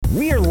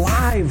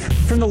live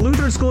from the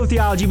Lutheran School of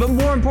Theology, but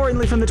more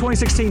importantly from the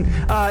 2016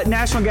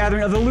 National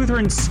Gathering of the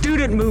Lutheran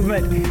Student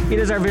Movement. It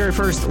is our very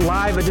first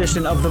live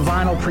edition of The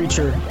Vinyl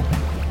Preacher.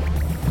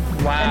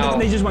 Wow.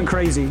 And they just went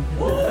crazy.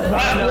 Whoa.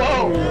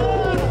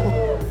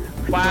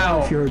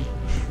 Wow.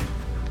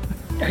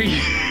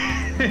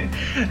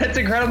 That's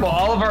incredible.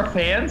 All of our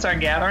fans are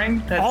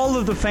gathering. All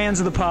of the fans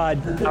of the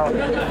pod.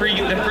 The free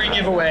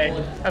giveaway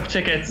of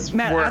tickets.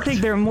 Matt, worked. I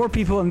think there are more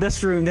people in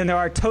this room than there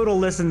are total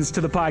listens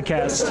to the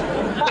podcast.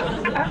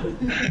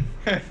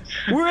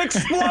 We're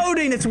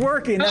exploding. It's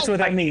working. That's what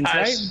that means,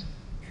 right?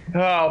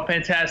 Oh,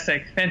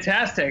 fantastic.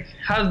 Fantastic.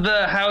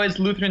 How is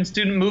Lutheran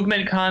Student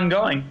Movement Con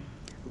going?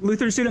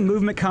 Lutheran Student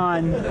Movement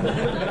Con.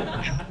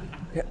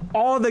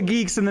 All the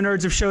geeks and the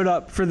nerds have showed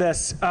up for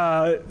this.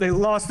 They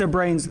lost their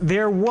brains.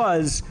 There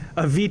was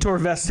a Vitor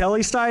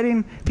Vesely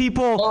sighting.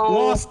 People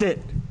lost it.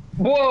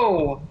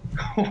 Whoa.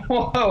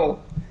 Whoa.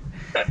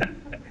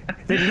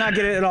 They did not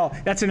get it at all.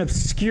 That's an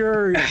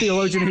obscure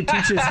theologian who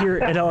teaches here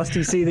at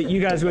LSTC that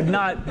you guys would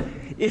not,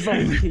 if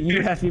only, you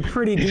would have to be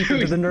pretty deep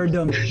into the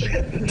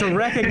nerddom to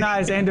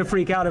recognize and to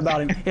freak out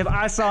about him. If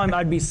I saw him,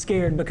 I'd be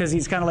scared because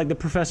he's kind of like the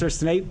Professor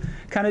Snape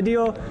kind of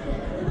deal.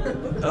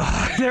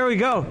 There we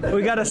go.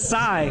 We got a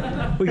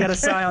sigh. We got a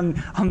sigh on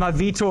my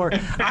Vitor.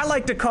 I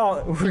like to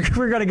call,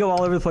 we're going to go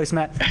all over the place,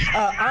 Matt.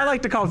 I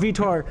like to call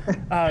Vitor,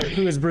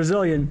 who is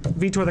Brazilian,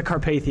 Vitor the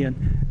Carpathian,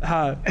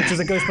 which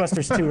is a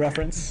Ghostbusters 2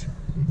 reference.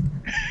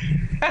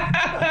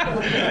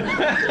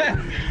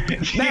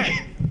 Matt,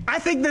 I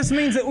think this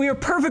means that we are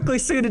perfectly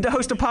suited to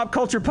host a pop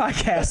culture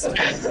podcast.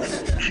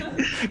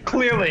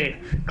 Clearly.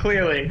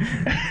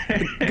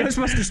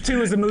 Ghostbusters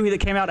 2 is the movie that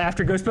came out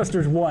after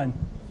Ghostbusters 1.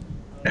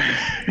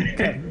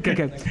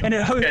 Okay. And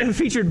it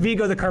featured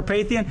Vigo the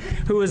Carpathian,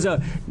 who was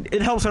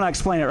it helps when I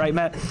explain it, right,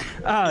 Matt?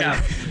 Yeah.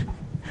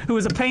 Who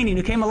was a painting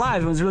who came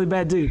alive and was a really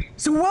bad dude.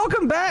 So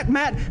welcome back,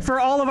 Matt, for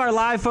all of our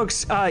live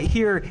folks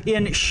here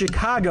in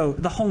Chicago,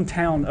 the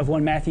hometown of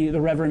one Matthew, the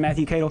Reverend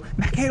Matthew Cadle.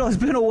 Matt Cadle has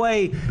been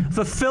away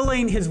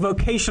fulfilling his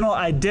vocational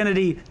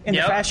identity in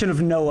the fashion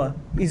of Noah.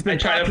 He's been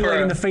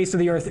populating the face of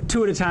the earth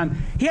 2 at a time.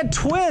 He had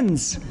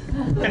twins.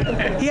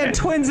 He had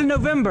twins in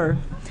November.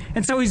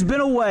 And so he's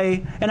been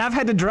away, and I've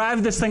had to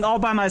drive this thing all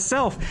by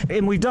myself.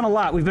 And we've done a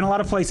lot. We've been a lot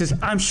of places.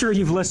 I'm sure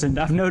you've listened.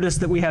 I've noticed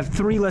that we have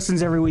 3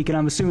 listens every week, and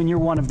I'm assuming you're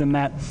one of them,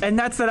 Matt. And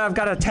that's that I've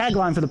got a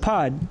tagline for the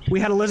pod. We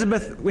had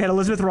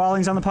Elizabeth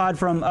Rawlings on the pod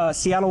from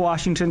Seattle,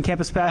 Washington,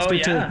 campus pastor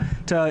to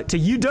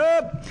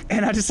UW.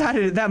 And I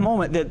decided at that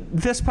moment that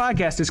this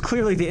podcast is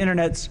clearly the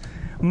internet's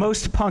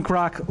most punk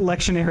rock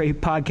lectionary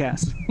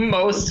podcast.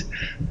 Most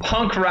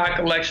punk rock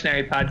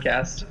lectionary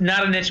podcast.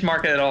 Not a niche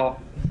market at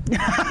all.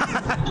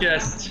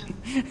 Just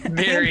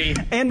very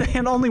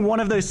and only one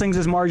of those things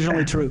is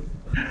marginally true.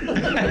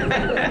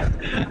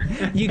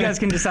 You guys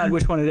can decide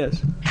which one it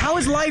is. How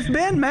has life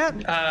been,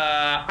 Matt?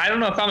 I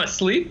don't know if I'm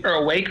asleep or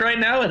awake right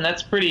now, and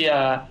that's pretty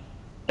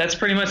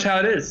much how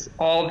it is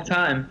all the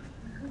time.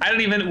 I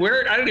don't even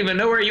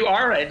know where you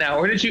are right now.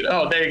 Where did you?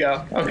 Oh, there you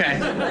go. Okay.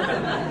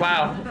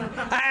 Wow.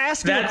 I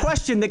asked you a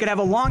question that could have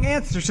a long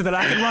answer so that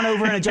I could run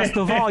over and adjust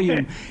the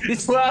volume.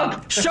 It's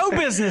show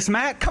business,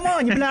 Matt. Come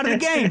on, you've been out of the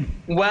game.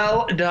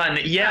 Well done.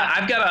 Yeah,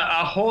 I've got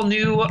a whole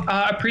new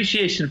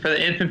appreciation for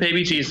the infant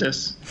baby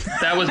Jesus.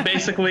 That was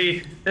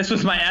basically, this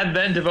was my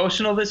Advent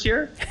devotional this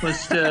year,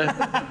 was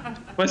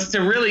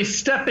to really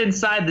step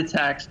inside the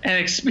text and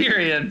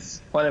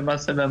experience what it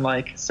must have been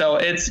like. So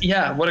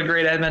what a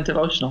great Advent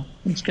devotional.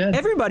 It's good.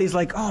 Everybody's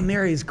like, oh,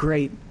 Mary's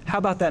great. How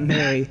about that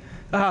Mary?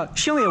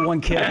 She only had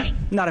 1 kid.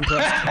 Not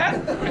impressed.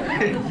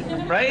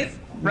 Right?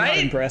 Not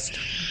impressed.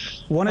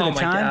 One at a time? Oh,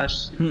 my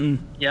gosh. Mm-mm.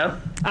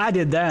 Yep. I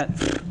did that.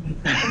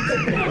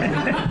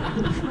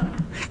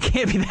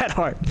 Can't be that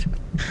hard.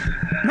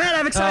 Matt, I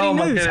have exciting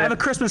news. Goodness. I have a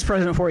Christmas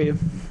present for you.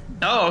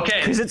 Oh, okay.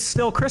 Because it's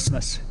still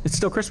Christmas.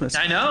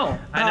 I know.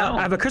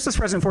 I have a Christmas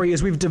present for you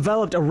as we've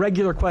developed a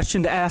regular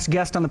question to ask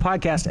guests on the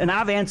podcast, and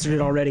I've answered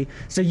it already.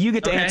 So you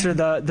get to answer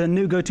the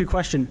new go-to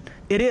question.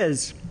 It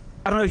is,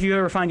 I don't know if you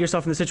ever find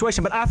yourself in this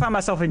situation, but I find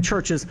myself in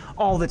churches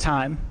all the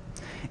time.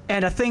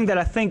 And a thing that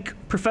I think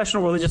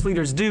professional religious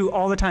leaders do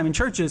all the time in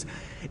churches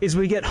is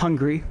we get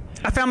hungry.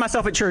 I found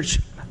myself at church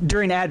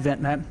during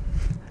Advent, man.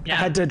 Yeah. I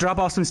had to drop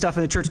off some stuff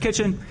in the church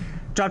kitchen.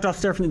 Dropped off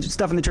stuff in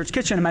the church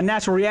kitchen, and my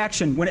natural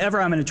reaction whenever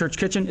I'm in a church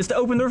kitchen is to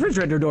open the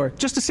refrigerator door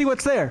just to see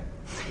what's there.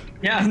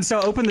 Yeah. And so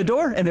I opened the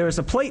door, and there was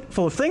a plate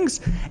full of things,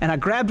 and I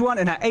grabbed one,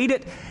 and I ate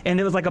it, and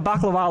it was like a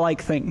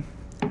baklava-like thing.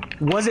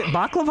 Was it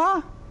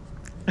baklava?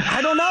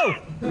 I don't know.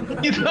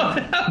 You don't know.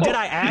 Did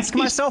I ask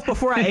myself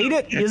before I ate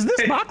it, is this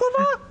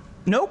baklava?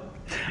 Nope.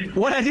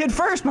 What I did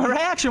first, my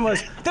reaction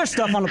was, there's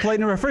stuff on the plate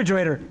in the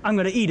refrigerator. I'm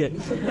going to eat it.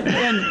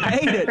 And I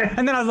ate it.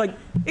 And then I was like,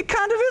 it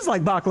kind of is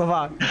like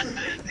baklava.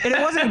 And it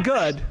wasn't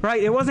good,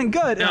 right? It wasn't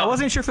good. And I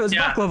wasn't sure if it was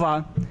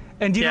baklava.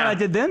 And do you know what I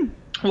did then?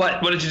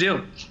 What? What did you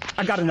do?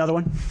 I got another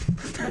one.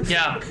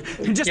 Yeah.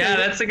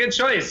 That's a good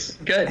choice.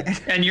 Good.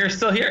 And you're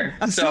still here.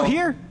 I'm still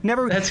here.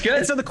 That's good.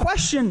 And so the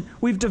question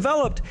we've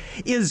developed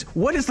is,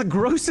 what is the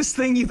grossest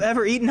thing you've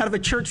ever eaten out of a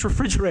church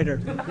refrigerator?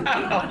 Oh,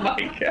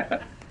 my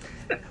God.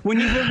 when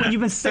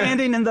you've been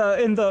standing in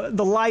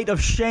the light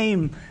of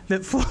shame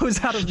that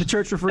flows out of the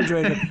church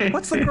refrigerator,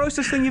 what's the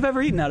grossest thing you've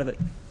ever eaten out of it?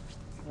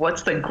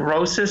 What's the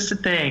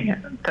grossest thing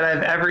that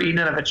I've ever eaten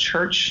out of a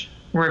church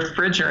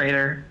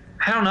refrigerator?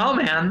 I don't know,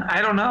 man.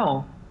 I don't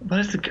know.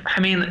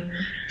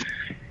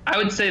 I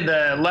would say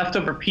the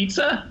leftover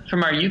pizza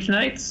from our youth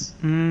nights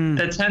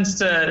that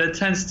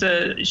tends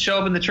to show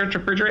up in the church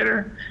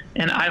refrigerator,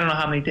 and I don't know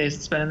how many days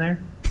it's been in there,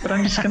 but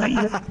I'm just gonna eat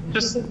it.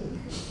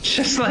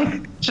 Just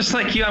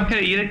like you, I'm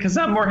gonna eat it because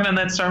I'm working on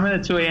that sermon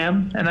at 2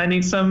 a.m. and I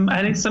need some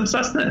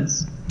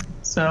sustenance.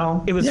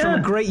 So it was from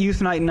a great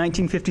youth night in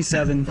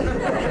 1957.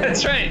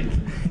 That's right.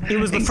 It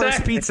was the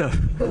first pizza.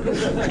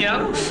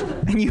 Yep.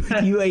 And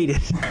you ate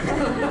it.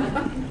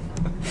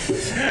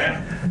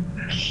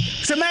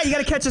 So, Matt, you got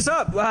to catch us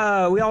up.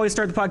 We always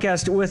start the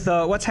podcast with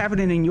what's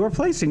happening in your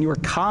place, in your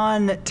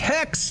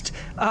context.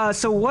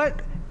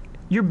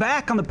 You're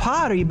back on the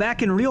pod. Are you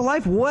back in real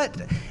life? What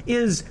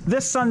is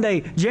this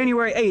Sunday,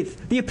 January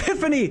 8th, the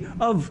Epiphany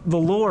of the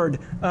Lord,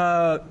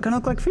 going to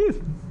look like for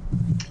you?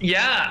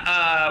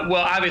 Yeah,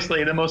 well,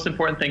 obviously, the most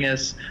important thing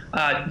is,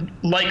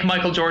 like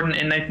Michael Jordan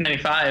in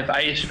 1995,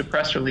 I issued a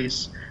press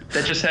release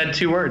that just had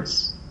 2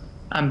 words.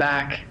 I'm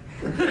back.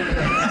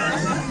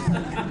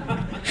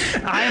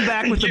 I am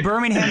back with the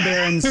Birmingham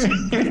Barons.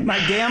 My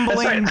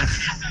gambling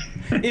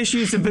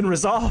issues have been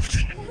resolved.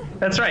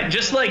 That's right.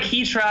 Just like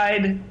he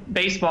tried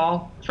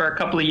baseball for a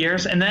couple of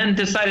years and then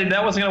decided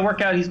that wasn't going to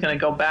work out, he's going to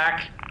go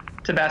back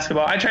to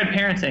basketball. I tried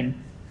parenting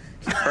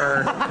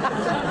for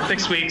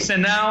 6 weeks,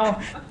 and now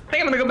I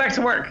think I'm going to go back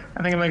to work.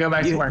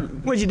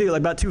 What'd you do, like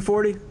about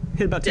 240?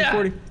 Hit about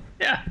 240?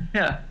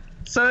 Yeah.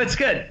 So it's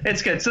good.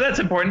 So that's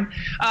important.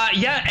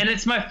 And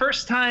it's my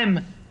first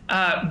time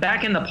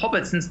back in the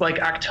pulpit since like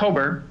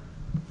October.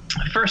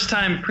 First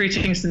time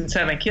preaching since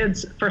having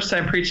kids. First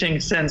time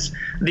preaching since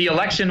the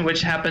election,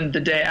 which happened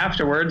the day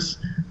afterwards.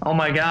 Oh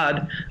my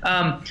God.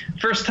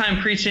 First time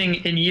preaching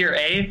in year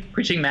A,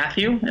 preaching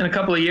Matthew in a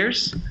couple of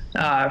years.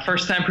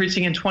 First time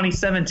preaching in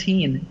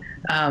 2017.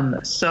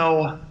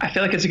 So I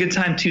feel like it's a good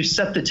time to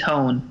set the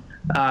tone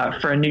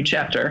for a new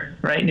chapter,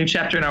 right? New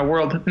chapter in our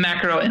world,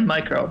 macro and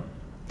micro.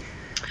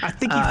 I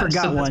think you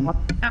forgot one.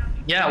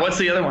 Yeah, what's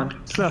the other one?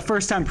 It's the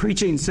first time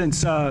preaching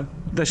since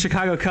the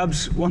Chicago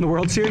Cubs won the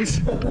World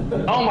Series.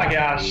 Oh my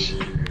gosh.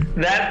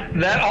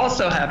 That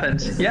also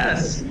happened.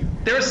 Yes.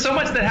 There was so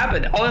much that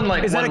happened all in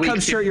like 1 week. Is that a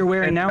Cubs shirt you're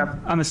wearing now?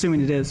 I'm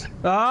assuming it is.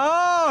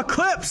 Oh,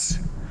 Clips!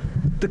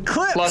 The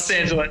Clips! Los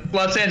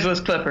Angeles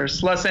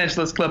Clippers.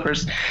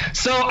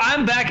 So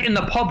I'm back in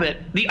the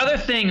pulpit. The other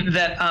thing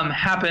that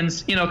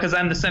happens, because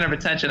I'm the center of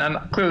attention, I'm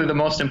clearly the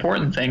most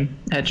important thing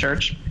at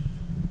church.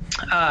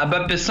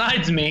 But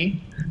besides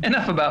me,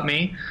 enough about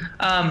me.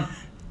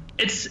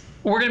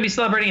 We're going to be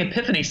celebrating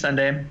Epiphany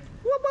Sunday.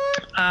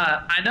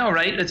 I know,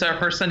 right? It's our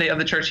first Sunday of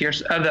the church year,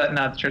 of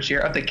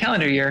the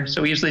calendar year.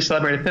 So we usually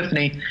celebrate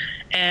Epiphany.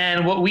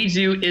 And what we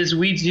do is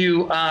we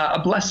do a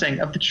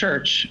blessing of the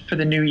church for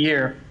the new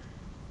year.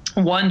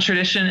 One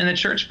tradition in the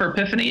church for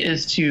Epiphany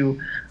is to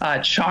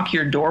chalk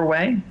your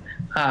doorway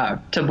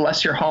to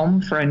bless your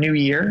home for a new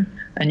year.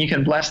 And you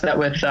can bless that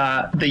with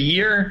the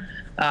year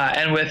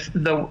and with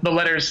the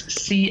letters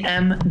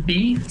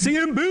CMB.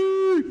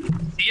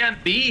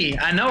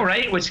 CMB, I know,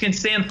 right? Which can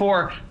stand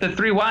for the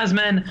 3 wise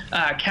men,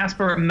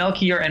 Casper,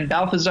 Melchior, and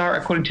Balthazar,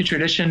 according to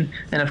tradition.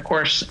 And of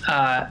course,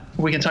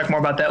 we can talk more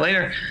about that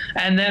later.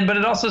 But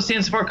it also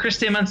stands for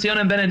Christe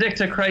Mansione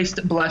Benedicta,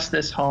 Christ bless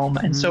this home.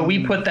 And so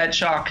we put that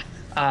chalk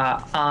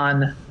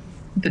on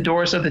the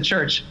doors of the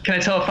church. Can I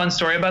tell a fun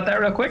story about that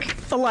real quick?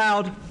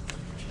 Allowed.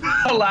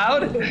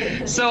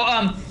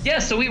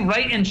 So we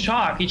write in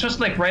chalk. You just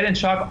write in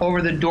chalk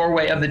over the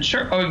doorway of the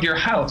church, of your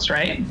house,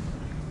 right?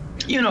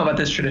 You know about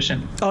this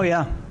tradition. Oh,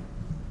 yeah.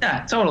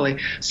 Yeah, totally.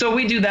 So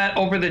we do that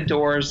over the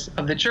doors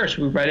of the church.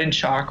 We write in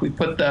chalk. We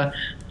put the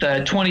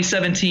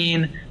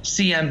 2017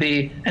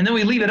 CMB, and then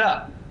we leave it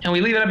up. And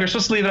we leave it up. You're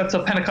supposed to leave it up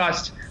till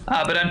Pentecost,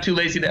 but I'm too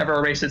lazy to ever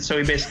erase it, so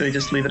we basically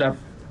just leave it up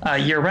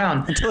year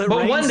round. Until it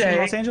rains one day, in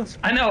Los Angeles?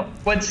 I know,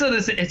 but still,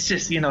 it's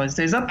just, it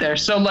stays up there.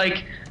 So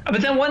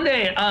but then one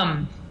day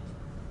a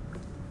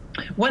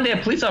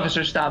police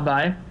officer stopped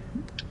by,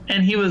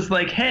 and he was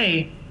like,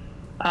 hey,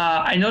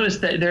 I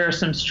noticed that there are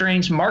some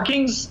strange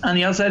markings on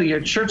the outside of your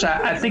church.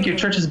 I think your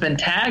church has been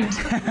tagged,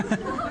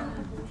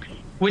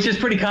 which is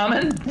pretty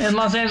common in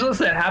Los Angeles.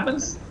 That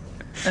happens.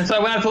 And so I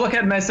went out to look at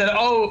it, and I said,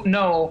 oh,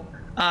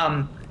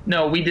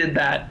 no, we did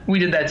that. We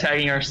did that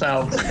tagging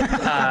ourselves.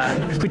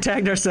 We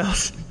tagged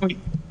ourselves.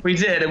 We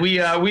did.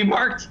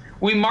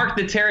 We marked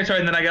the territory,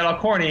 and then I got all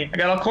corny. I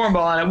got all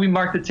cornball on it. We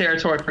marked the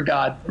territory for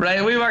God,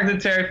 right? We marked the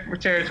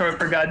territory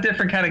for God.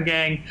 Different kind of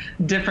gang,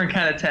 different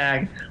kind of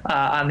tag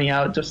on the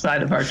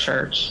outside of our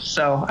church.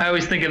 So I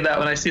always think of that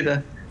when I see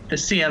the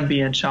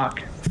CMB in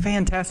chalk.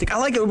 Fantastic. I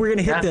like it. We're going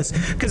to hit this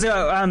because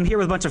I'm here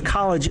with a bunch of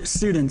college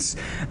students,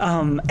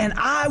 and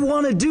I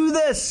want to do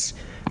this.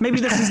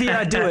 Maybe this is the year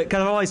I do it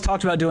because I've always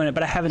talked about doing it,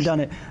 but I haven't done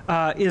it.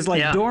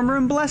 Dorm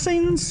room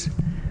blessings.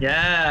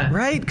 Yeah.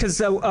 Right?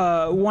 Because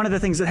one of the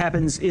things that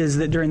happens is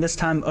that during this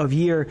time of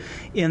year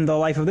in the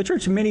life of the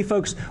church, many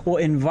folks will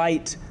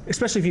invite,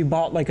 especially if you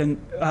bought like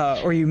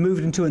or you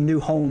moved into a new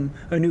home,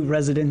 a new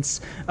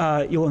residence,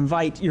 you'll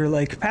invite your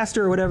like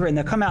pastor or whatever, and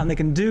they'll come out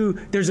and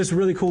there's this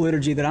really cool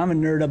liturgy that I'm a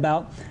nerd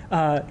about,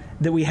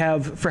 that we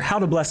have for how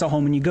to bless a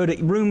home. And you go to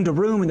room,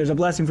 and there's a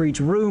blessing for each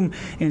room,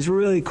 and it's a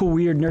really cool,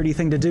 weird, nerdy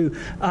thing to do.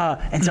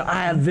 And so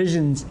I have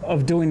visions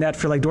of doing that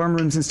for like dorm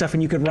rooms and stuff,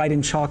 and you could write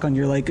in chalk on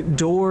your like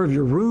door of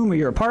your room or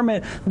your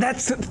apartment.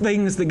 That's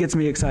things that gets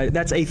me excited.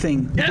 That's a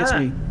thing that gets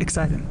me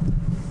excited.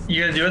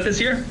 You gonna do it this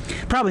year?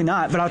 Probably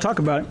not, but I'll talk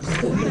about it.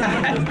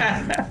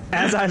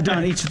 As I've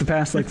done each of the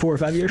past like 4 or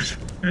 5 years.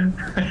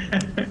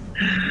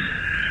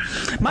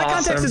 My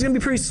context is going to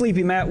be pretty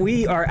sleepy, Matt.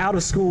 We are out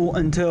of school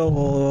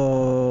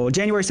until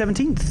January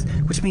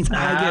 17th, which means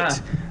I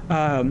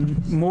get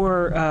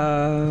more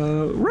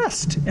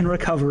rest and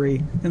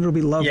recovery, and it'll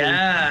be lovely.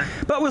 Yeah,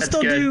 but we'll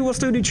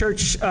still do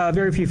church.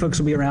 Very few folks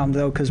will be around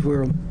though, because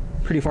we're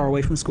pretty far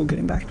away from school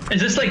getting back.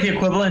 Is this like the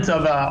equivalent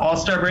of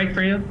All-Star break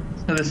for you?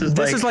 So this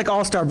is like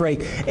All-Star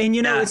break, and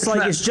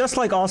it's just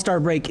like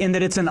All-Star break in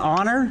that it's an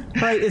honor,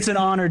 right? It's an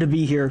honor to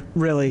be here,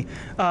 really.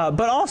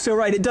 But also,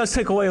 right, it does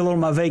take away a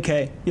little of my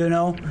vacay, you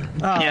know?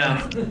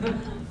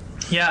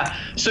 Yeah.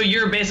 So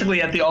you're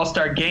basically at the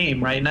All-Star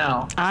game right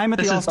now. I'm at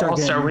the All-Star game.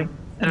 All-Star week.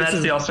 And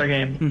that's the All-Star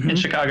game in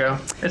Chicago.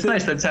 It's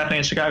nice that it's happening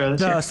in Chicago this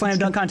year. The slam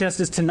dunk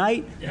contest is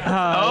tonight.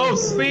 Oh,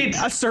 sweet.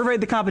 I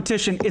surveyed the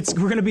competition.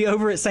 We're going to be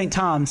over at St.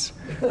 Tom's,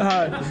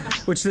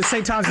 which the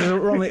St. Tom's is a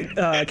Roman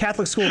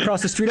Catholic school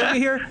across the street over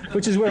here,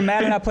 which is where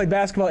Matt and I played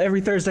basketball every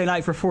Thursday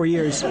night for 4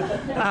 years. And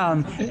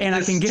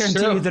I can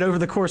guarantee you that over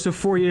the course of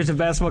 4 years of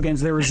basketball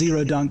games, there were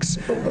 0 dunks.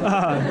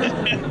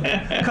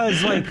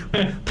 Because,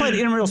 played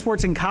intramural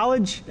sports in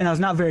college, and I was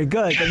not very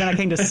good. But then I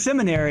came to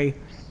seminary,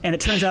 and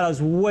it turns out I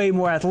was way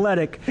more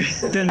athletic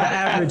than the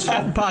average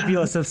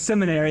populace of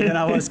seminary than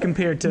I was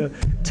compared to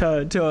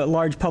a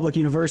large public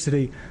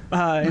university.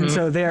 And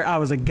so there I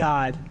was a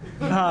god.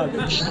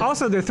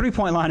 Also, their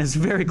three-point line is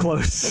very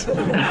close.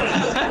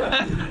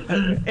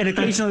 And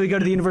occasionally we go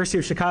to the University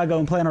of Chicago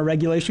and play on a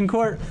regulation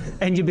court,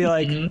 and you'd be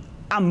like,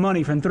 I'm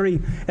money from 3.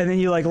 And then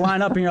you like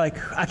line up and you're like,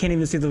 I can't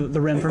even see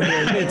the rim from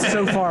here. It's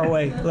so far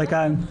away. Like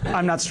I'm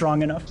not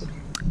strong enough. Do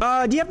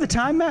you have the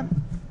time, Matt?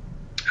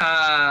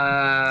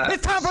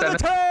 It's time for the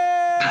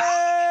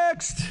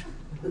text!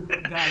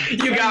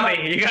 You got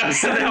me. You got me.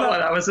 That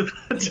one. I was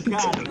about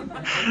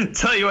to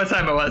tell you what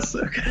time it was.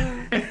 Okay.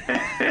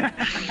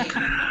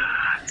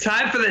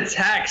 Time for the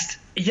text.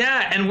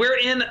 Yeah, and we're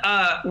in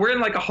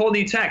like a whole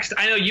new text.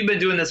 I know you've been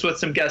doing this with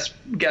some guest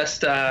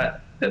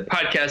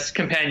podcast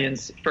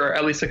companions for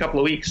at least a couple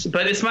of weeks,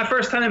 but it's my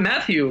first time in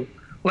Matthew.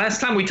 Last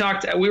time we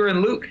talked, we were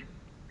in Luke,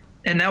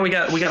 and now we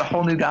got a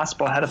whole new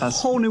gospel ahead of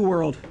us. Whole new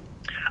world.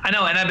 I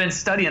know, and I've been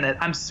studying it.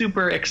 I'm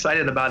super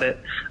excited about it.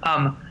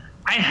 I'm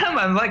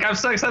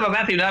so excited about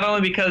Matthew, not only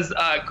because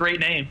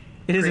great name.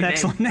 It is an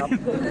excellent name.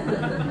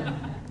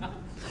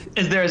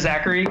 Is there a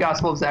Zachary,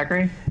 Gospel of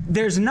Zachary?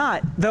 There's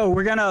not, though.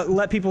 We're going to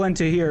let people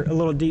into here, a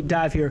little deep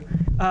dive here.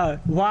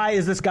 Why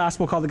is this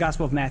gospel called the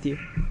Gospel of Matthew?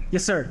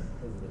 Yes, sir.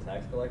 The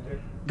tax collector?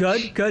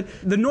 Good.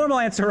 The normal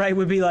answer, right,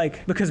 would be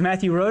like, because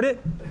Matthew wrote it.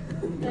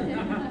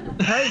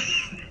 Right?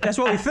 That's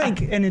what we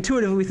think, and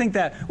intuitively we think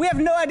that. We have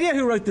no idea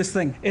who wrote this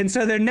thing, and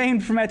so they're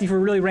named for Matthew for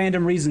really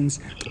random reasons.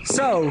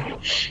 So,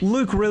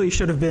 Luke really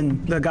should have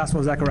been the Gospel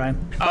of Zechariah.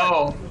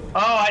 Oh,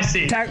 I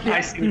see.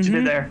 I see what you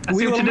did there. I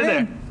see what you did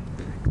there.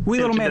 Wee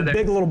little man,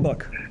 big little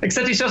book.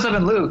 Except he shows up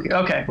in Luke.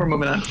 Okay, we're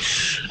moving on.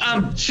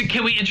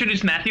 Can we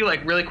introduce Matthew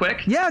like really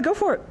quick? Yeah, go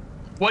for it.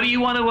 What do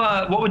you want to?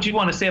 What would you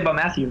want to say about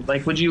Matthew?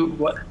 Like,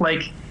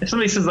 if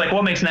somebody says like,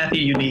 what makes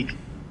Matthew unique?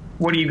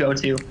 What do you go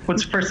to?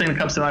 What's the first thing that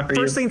comes to mind for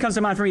you? First thing that comes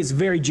to mind for me is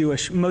very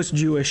Jewish, most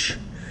Jewish.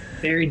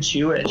 Very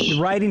Jewish.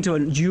 Writing to a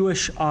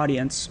Jewish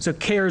audience, so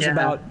cares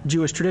about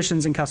Jewish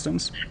traditions and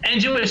customs. And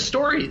Jewish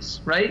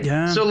stories, right?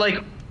 Yeah. So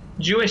like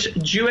Jewish,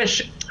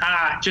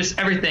 just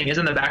everything is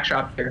in the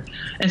backdrop here.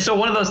 And so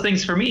one of those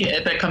things for me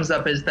that comes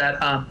up is that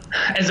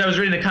as I was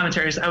reading the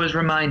commentaries, I was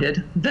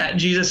reminded that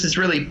Jesus is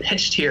really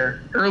pitched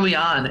here early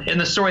on in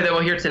the story that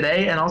we'll hear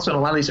today, and also in a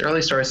lot of these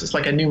early stories. It's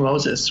like a new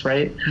Moses,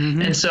 right?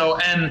 And so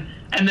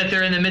and that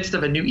they're in the midst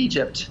of a new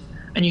Egypt.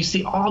 And you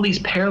see all these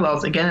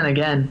parallels again and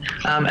again.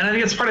 And I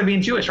think it's part of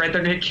being Jewish, right?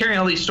 They're carrying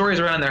all these stories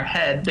around in their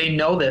head. They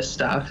know this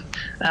stuff,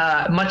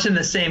 much in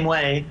the same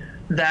way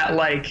that,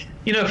 like,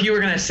 you know, if you were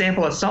going to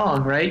sample a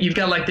song, right, you've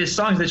got like these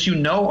songs that you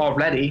know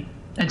already.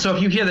 And so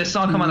if you hear this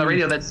song come on the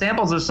radio that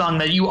samples a song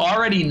that you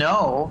already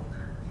know,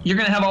 you're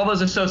going to have all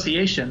those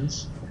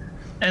associations.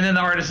 And then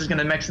the artist is going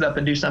to mix it up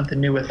and do something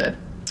new with it.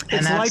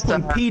 It's like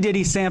when P.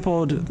 Diddy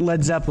sampled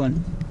Led Zeppelin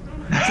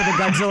to the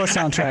Godzilla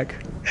soundtrack.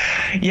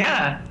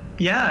 Yeah.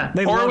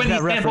 They love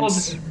that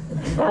reference.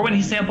 Or when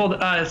he sampled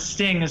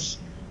Sting's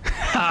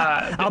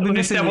when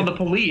he sampled The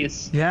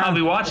Police, I'll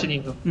Be Watching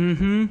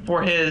You.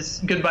 For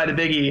his Goodbye to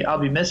Biggie, I'll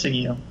Be Missing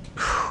You.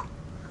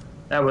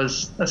 That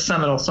was a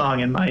seminal song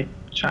in my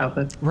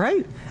childhood.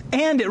 Right.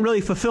 And it really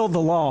fulfilled the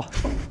law.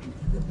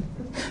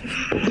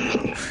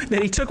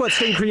 that he took what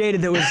Satan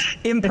created that was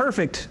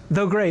imperfect,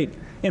 though great,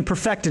 and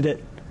perfected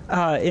it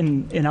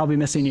in I'll Be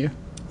Missing You.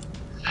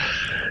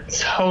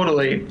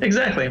 Totally.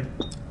 Exactly.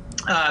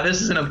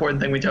 This is an important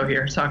thing we do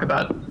here. Talk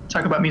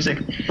about music.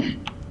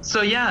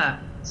 So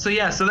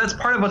that's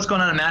part of what's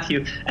going on in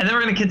Matthew. And then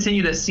we're going to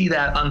continue to see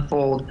that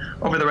unfold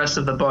over the rest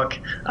of the book,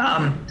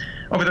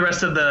 over the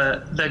rest of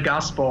the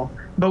gospel.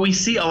 But we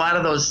see a lot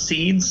of those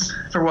seeds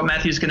for what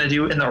Matthew's going to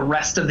do in the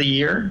rest of the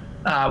year.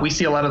 We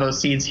see a lot of those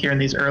seeds here in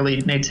these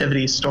early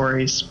nativity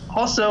stories.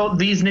 Also,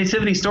 these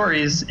nativity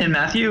stories in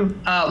Matthew,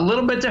 a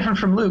little bit different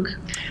from Luke.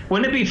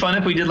 Wouldn't it be fun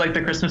if we did like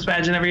the Christmas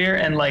pageant every year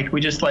and like we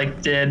just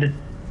like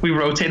we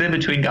rotated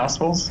between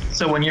gospels?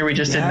 So one year we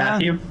just did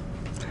Matthew.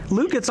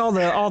 Luke gets all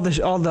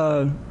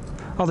the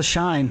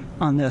shine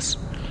on this.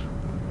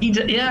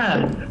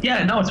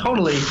 No,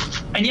 totally.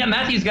 And yeah,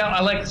 Matthew's got,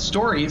 I like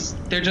stories.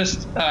 They're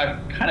just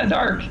kind of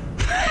dark.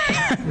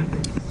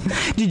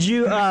 Did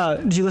you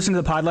listen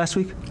to the pod last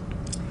week?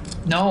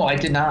 No, I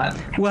did not.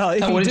 Well,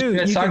 if what you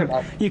did do, you talk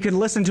about? You could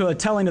listen to a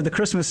telling of the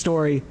Christmas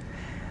story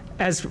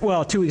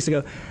 2 weeks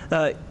ago.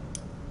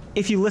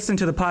 If you listened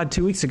to the pod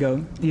 2 weeks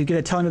ago, you get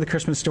a telling of the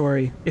Christmas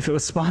story if it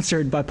was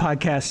sponsored by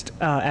podcast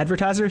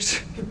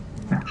advertisers.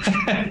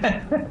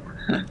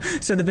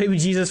 So the baby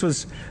Jesus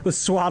was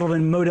swaddled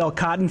in modal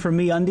cotton for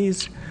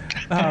MeUndies.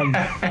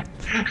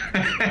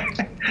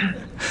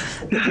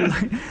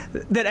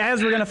 That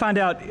as we're going to find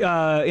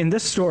out in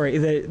this story,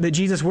 that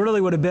Jesus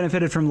really would have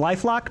benefited from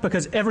LifeLock,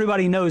 because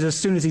everybody knows as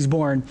soon as he's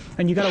born,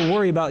 and you got to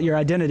worry about your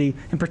identity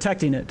and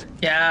protecting it.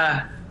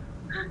 Yeah,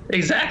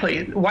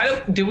 exactly.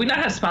 Why do we not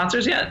have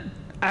sponsors yet?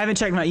 I haven't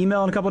checked my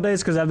email in a couple of days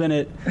because I've been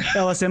at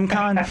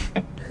LSMCon.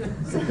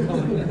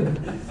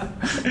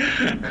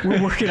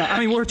 We're working on. I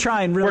mean, we're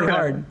trying really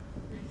hard.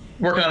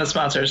 Working on the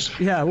sponsors.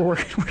 Yeah, we're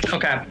working.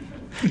 Okay.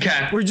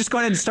 We're just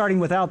going ahead and starting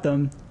without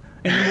them,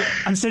 and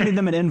I'm sending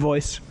them an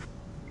invoice.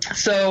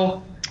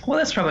 So, well,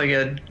 that's probably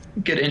a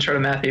good intro to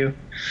Matthew.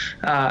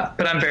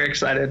 But I'm very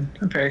excited.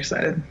 I'm very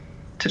excited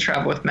to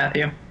travel with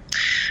Matthew.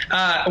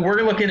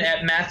 We're looking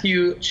at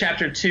Matthew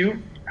chapter 2.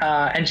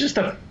 And just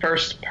the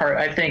first part,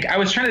 I think I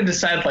was trying to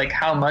decide like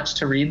how much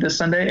to read this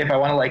Sunday, if I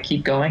want to like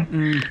keep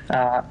going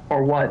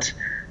or what.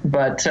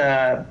 But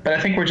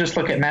I think we're just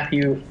looking at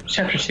Matthew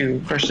chapter 2,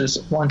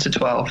 verses 1 to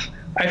 12.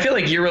 I feel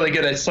like you're really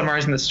good at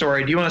summarizing the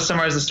story. Do you want to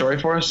summarize the story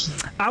for us?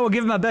 I will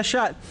give it my best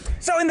shot.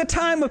 So in the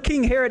time of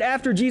King Herod,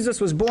 after Jesus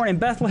was born in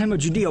Bethlehem of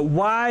Judea,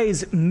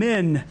 wise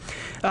men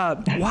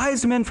from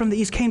the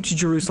east came to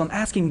Jerusalem,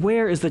 asking,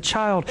 "Where is the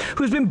child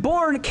who has been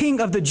born King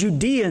of the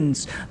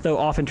Judeans?" Though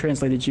often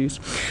translated Jews.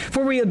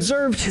 "For we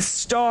observed his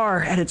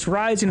star at its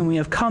rising, and we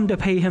have come to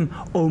pay him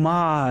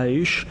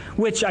homage,"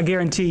 which I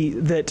guarantee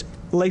that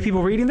lay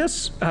people reading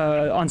this,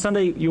 on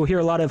Sunday, you'll hear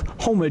a lot of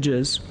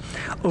homages.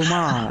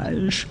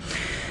 Homage.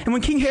 "And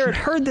when King Herod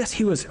heard this,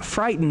 he was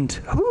frightened."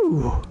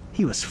 Ooh,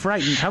 he was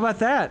frightened. How about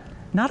that?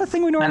 Not a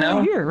thing we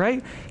normally hear,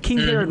 right? King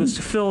Herod was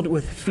filled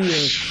with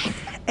fear.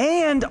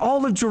 And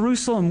all of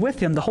Jerusalem with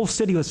him, the whole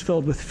city was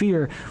filled with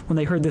fear when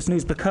they heard this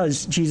news,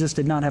 because Jesus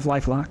did not have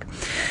LifeLock.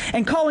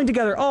 "And calling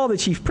together all the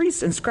chief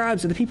priests and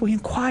scribes of the people, he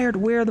inquired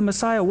where the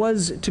Messiah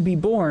was to be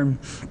born.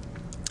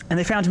 And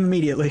they found him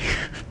immediately."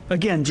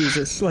 Again,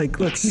 Jesus, like,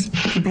 let's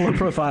keep a low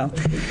profile.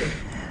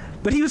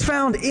 "But he was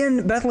found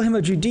in Bethlehem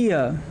of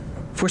Judea,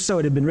 for so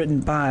it had been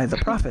written by the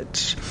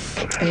prophet.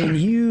 And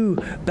you,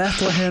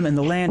 Bethlehem, in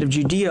the land of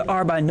Judea,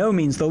 are by no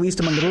means the least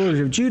among the rulers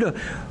of Judah,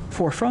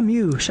 for from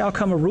you shall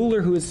come a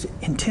ruler who is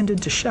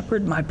intended to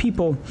shepherd my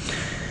people."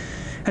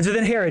 And so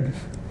then Herod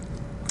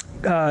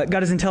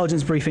got his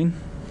intelligence briefing.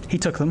 He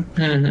took them.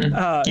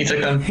 He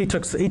took them. He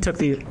took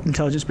the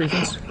intelligence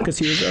briefings because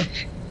he was a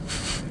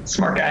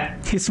smart guy.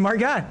 He's a smart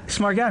guy.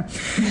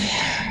 He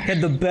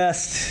had the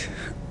best.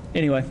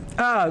 Anyway,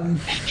 the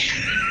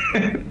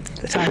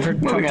time for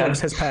jokes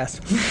has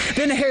passed.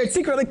 "Then Herod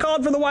secretly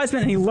called for the wise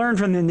men, and he learned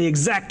from them the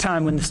exact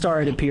time when the star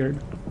had appeared,"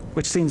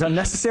 which seems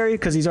unnecessary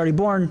because he's already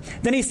born.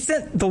 "Then he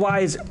sent the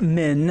wise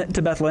men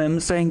to Bethlehem,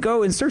 saying,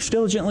 'Go and search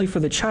diligently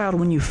for the child.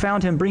 When you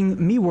found him,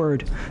 bring me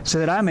word, so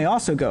that I may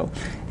also go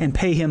and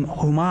pay him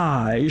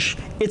homage.'"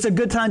 It's a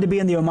good time to be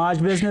in the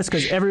homage business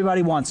because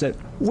everybody wants it.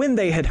 "When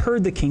they had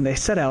heard the king, they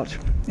set out,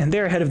 and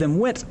there ahead of them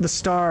went the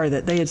star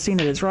that they had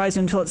seen at its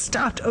rising, until it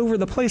stopped over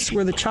the place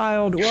where the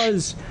child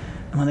was.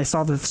 And when they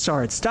saw that the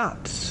star had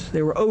stopped,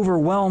 they were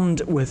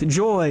overwhelmed with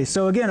joy."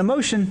 So again,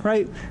 emotion,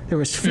 right? There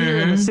was fear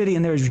in the city,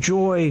 and there was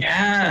joy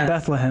in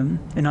Bethlehem.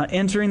 "And on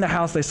entering the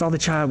house, they saw the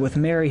child with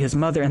Mary, his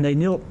mother, and they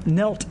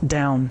knelt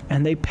down,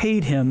 and they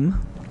paid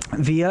him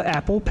via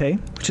Apple Pay,"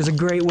 which is a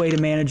great way to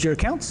manage your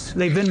accounts.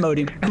 They Venmo'd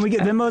him. Can we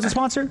get Venmo as a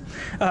sponsor?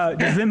 The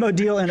Venmo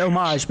deal and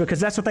homage, because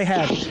that's what they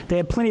had. They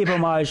had plenty of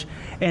homage,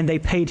 and they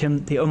paid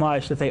him the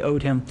homage that they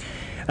owed him.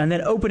 And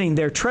then opening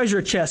their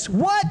treasure chest.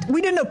 What?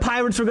 We didn't know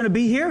pirates were going to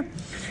be here.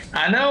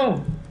 I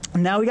know.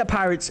 Now we got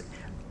pirates.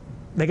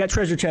 They got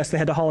treasure chests they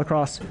had to haul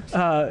across.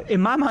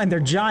 In my mind, they're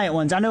giant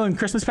ones. I know in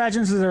Christmas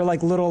pageants, they're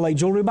like little like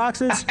jewelry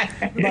boxes.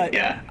 But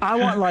I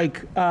want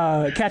like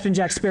Captain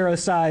Jack Sparrow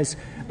size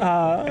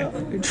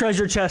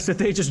treasure chest that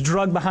they just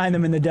drug behind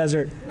them in the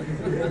desert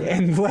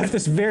and left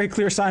this very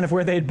clear sign of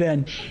where they'd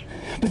been.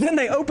 But then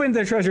they opened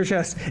their treasure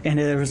chest, and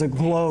there was a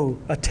glow,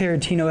 a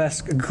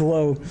Tarantino-esque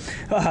glow,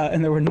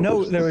 and there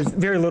was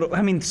very little.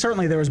 I mean,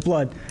 certainly there was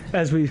blood,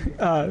 as we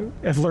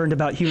have learned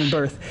about human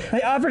birth.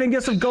 They offered in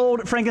gifts of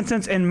gold,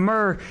 frankincense, and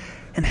myrrh.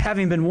 And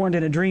having been warned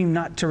in a dream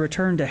not to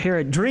return to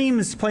Herod,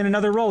 dreams playing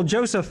another role.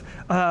 Joseph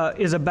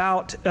has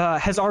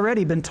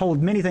already been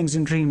told many things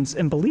in dreams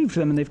and believed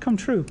them, and they've come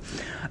true.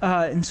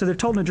 And so they're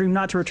told in a dream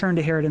not to return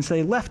to Herod, and so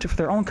they left for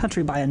their own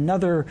country by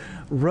another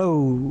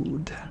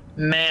road.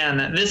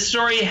 Man, this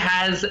story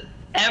has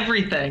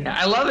everything.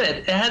 I love it.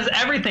 It has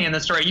everything in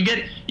the story. You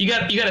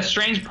got a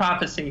strange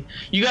prophecy.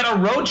 You got a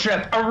road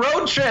trip. A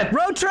road trip.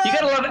 Road trip. You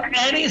gotta love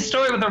any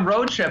story with a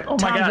road trip. Oh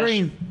my gosh. Tom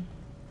Green.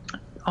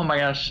 Oh my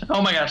gosh.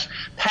 Oh my gosh.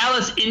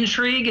 Palace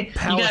intrigue.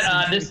 You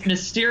got this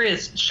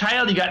mysterious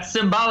child. You got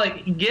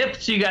symbolic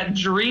gifts. You got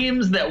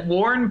dreams that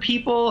warn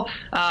people.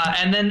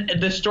 And then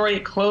the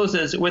story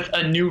closes with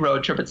a new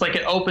road trip. It's like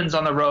it opens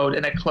on the road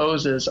and it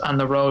closes on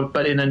the road,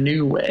 but in a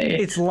new way.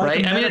 It's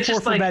like a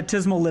metaphor for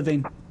baptismal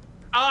living.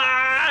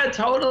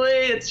 Totally.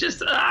 It's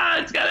just,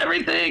 it's got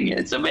everything.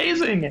 It's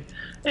amazing.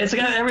 It's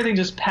got everything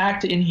just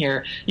packed in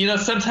here. You know,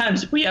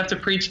 sometimes we have to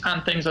preach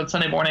on things on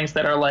Sunday mornings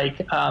that are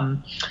like,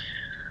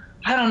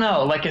 I don't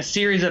know, like a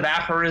series of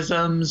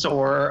aphorisms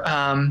or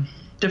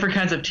different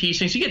kinds of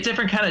teachings. You get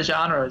different kind of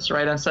genres,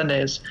 right, on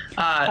Sundays.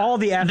 All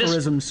the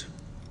aphorisms.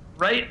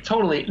 Right?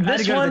 Totally. I had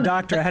to go to the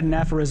doctor. I had an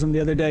aphorism the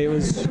other day. It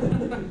was...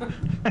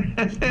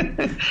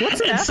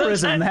 What's an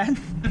aphorism, man?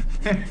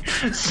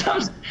 It's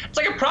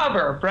like a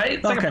proverb, right?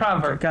 It's like a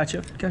proverb.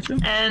 Gotcha.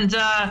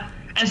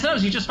 And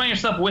sometimes you just find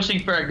yourself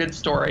wishing for a good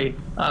story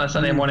on a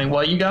Sunday morning.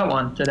 Well, you got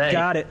one today.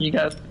 Got it. You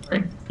got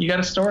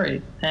a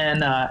story,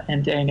 and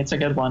dang, it's a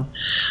good one.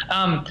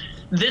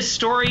 This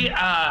story,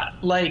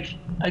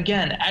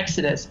 again,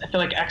 Exodus. I feel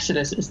like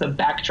Exodus is the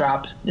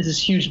backdrop. Is this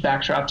huge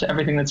backdrop to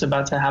everything that's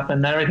about to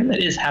happen, everything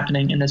that is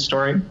happening in this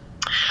story.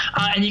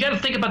 And you got to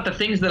think about the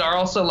things that are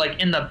also like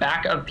in the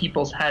back of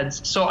people's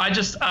heads. So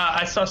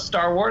I saw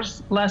Star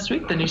Wars last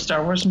week, the new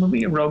Star Wars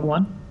movie, Rogue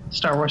One,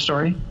 Star Wars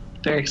story.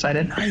 Very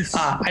excited. Nice.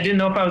 I didn't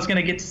know if I was going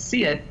to get to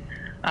see it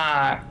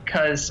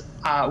because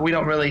we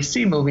don't really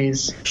see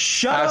movies.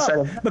 Shut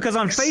up! Because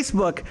on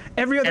Facebook,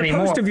 every other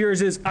post of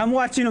yours is, I'm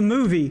watching a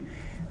movie.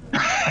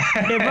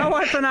 If my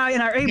wife and I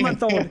and our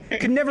 8-month-old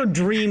could never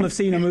dream of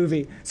seeing a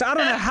movie. So I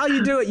don't know how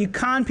you do it. You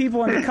con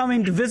people into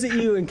coming to visit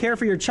you and care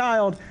for your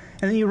child,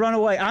 and then you run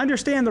away. I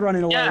understand the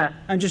running away. Yeah.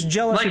 I'm just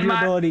jealous of your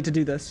ability to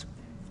do this.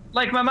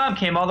 Like my mom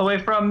came all the way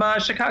from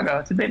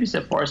Chicago to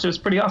babysit for us. It was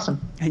pretty awesome.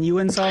 And you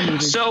went and saw a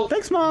movie. So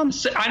thanks, Mom.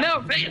 I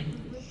know.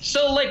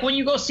 So like when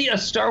you go see a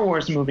Star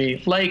Wars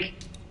movie, like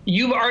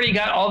you've already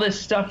got all this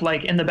stuff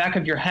like in the back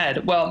of your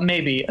head. Well,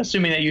 maybe,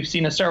 assuming that you've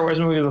seen a Star Wars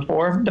movie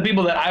before. The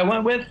people that I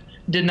went with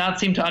did not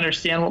seem to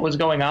understand what was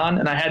going on,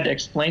 and I had to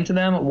explain to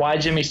them why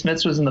Jimmy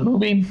Smits was in the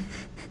movie.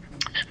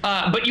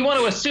 But you want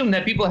to assume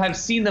that people have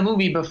seen the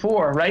movie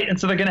before, right? And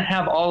so they're going to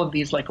have all of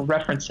these like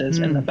references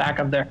in the back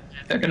of their.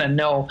 They're going to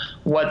know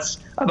what's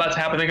about to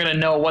happen. They're going to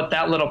know what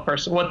that little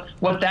person,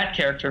 what that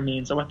character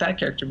means, and what that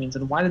character means,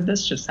 and why did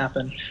this just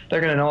happen?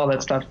 They're going to know all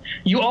that stuff.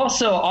 You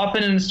also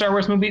often in a Star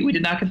Wars movie, we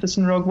did not get this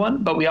in Rogue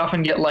One, but we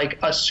often get like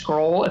a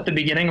scroll at the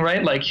beginning,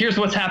 right? Like here's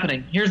what's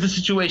happening. Here's the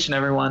situation,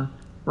 everyone.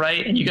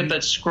 Right? And you get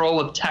that scroll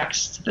of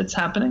text that's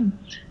happening.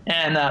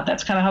 And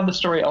that's kind of how the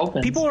story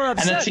opens. People are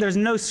upset there's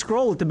no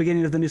scroll at the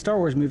beginning of the new Star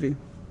Wars movie.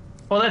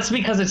 Well, that's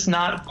because it's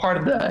not part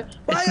of the...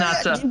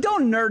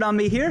 Don't nerd on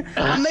me here.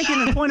 I'm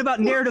making a point about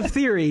narrative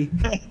theory.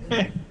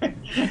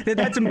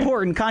 That's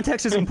important.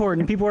 Context is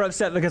important. People are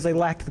upset because they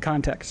lacked the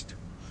context.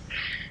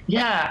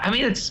 Yeah, I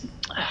mean, it's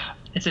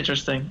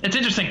interesting. It's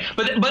interesting.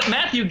 But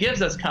Matthew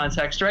gives us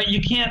context, right?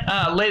 You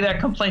can't lay that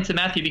complaint to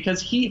Matthew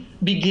because he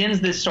begins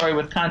this story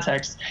with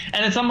context.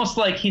 And it's almost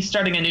like he's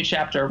starting a new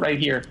chapter right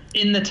here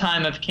in the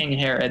time of King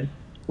Herod.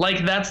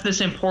 Like that's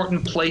this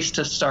important place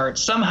to start.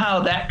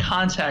 Somehow that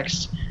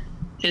context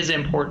is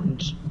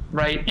important,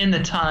 right? In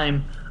the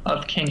time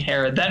of King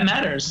Herod. That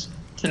matters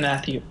to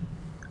Matthew.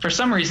 For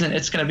some reason,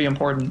 it's going to be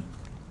important.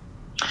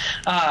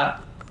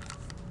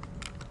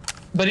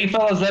 But he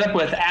follows that up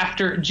with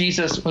after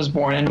Jesus was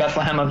born in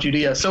Bethlehem of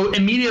Judea. So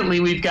immediately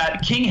we've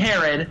got King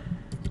Herod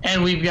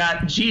and we've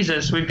got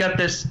Jesus. We've got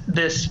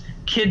this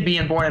kid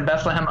being born in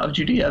Bethlehem of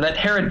Judea that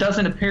Herod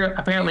doesn't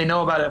apparently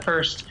know about at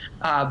first,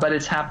 but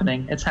it's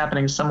happening. It's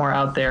happening somewhere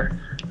out there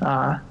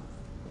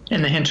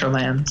in the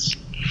hinterlands.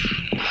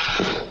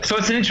 So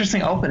it's an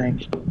interesting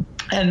opening.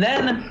 And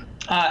then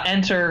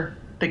enter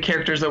the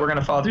characters that we're going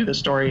to follow through the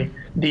story,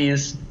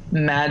 these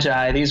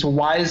magi, these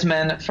wise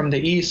men from the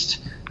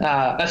east,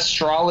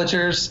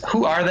 astrologers.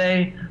 Who are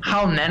they?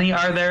 How many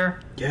are there?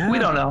 Yeah. We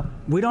don't know.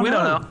 We don't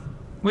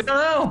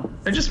know.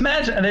 They're just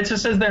magi. It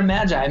just says they're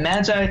magi.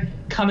 Magi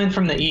coming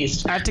from the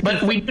east.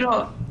 But we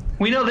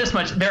know this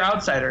much. They're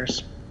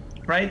outsiders,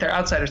 right? They're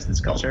outsiders to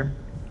this culture.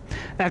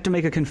 I have to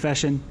make a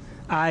confession.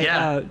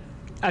 I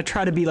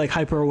try to be like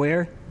hyper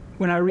aware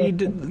when I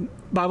read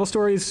Bible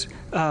stories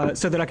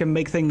so that I can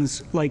make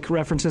things like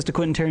references to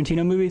Quentin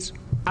Tarantino movies.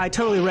 I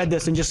totally read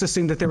this and just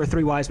assumed that there were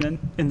 3 wise men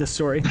in this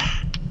story.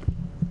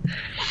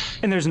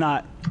 And there's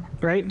not,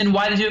 right? And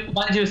why did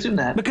you assume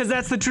that? Because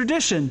that's the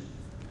tradition.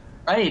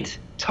 Right.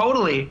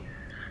 Totally.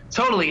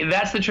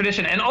 That's the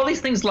tradition. And all these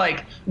things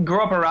like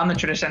grow up around the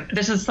tradition.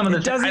 This is some of the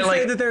It doesn't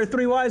say that there are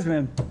 3 wise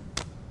men.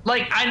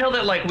 Like, I know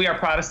that, like, we are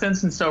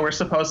Protestants, and so we're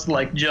supposed to,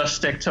 like, just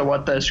stick to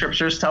what the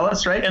scriptures tell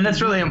us, right? And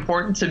that's really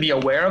important to be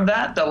aware of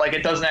that, like,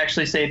 it doesn't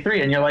actually say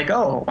 3, and you're like,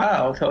 oh,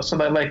 wow, so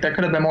that, like, there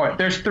could have been more.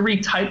 There's 3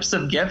 types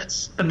of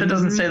gifts, but that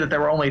doesn't say that there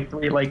were only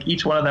 3, like,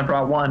 each one of them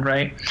brought 1,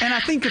 right? And I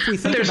think if we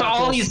think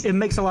about this, it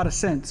makes a lot of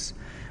sense.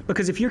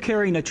 Because if you're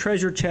carrying a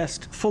treasure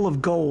chest full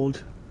of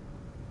gold,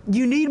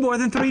 you need more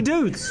than 3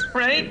 dudes.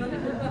 Right?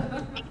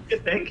 You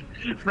think?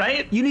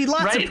 Right? You need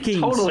lots of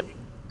kings. Totally.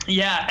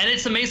 Yeah, and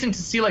it's amazing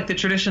to see, like, the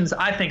traditions.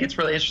 I think it's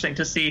really interesting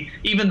to see,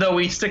 even though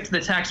we stick to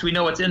the text, we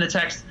know what's in the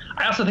text.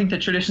 I also think the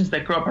traditions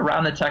that grow up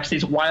around the text,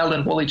 these wild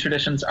and woolly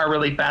traditions, are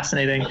really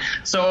fascinating.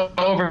 So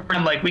over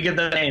time, like, we give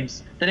the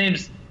names. The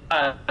names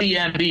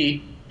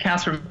EMB,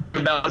 Casper,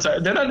 Balthazar,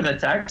 they're not in the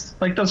text.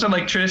 Like, those are,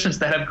 like, traditions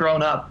that have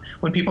grown up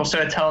when people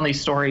started telling these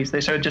stories.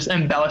 They started just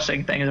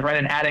embellishing things, right,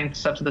 and adding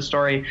stuff to the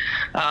story.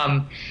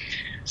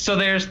 So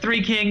there's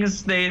 3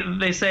 kings,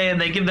 they say, and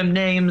they give them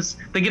names.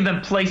 They give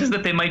them places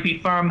that they might be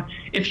from.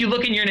 If you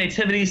look in your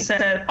nativity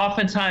set,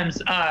 oftentimes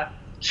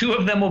 2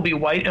 of them will be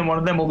white and 1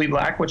 of them will be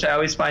black, which I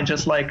always find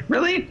just like,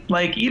 really?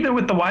 Like, even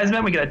with the wise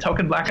men, we get a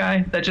token black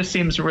guy? That just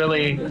seems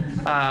really,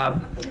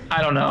 I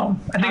don't know.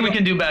 I think we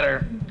can do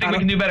better.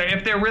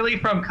 If they're really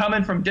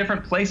coming from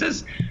different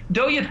places,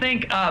 don't you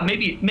think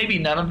maybe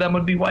none of them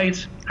would be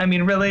white? I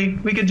mean, really?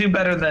 We could do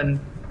better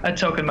than a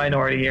token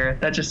minority here.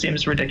 That just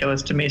seems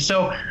ridiculous to me.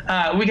 So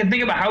we can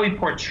think about how we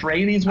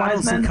portray these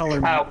wise men. Color,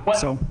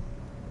 so.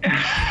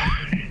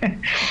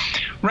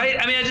 Right?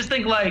 I mean, I just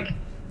think, like,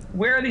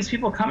 where are these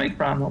people coming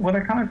from? Well,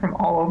 they're coming from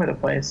all over the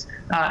place.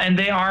 And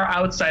they are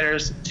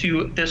outsiders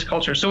to this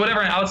culture. So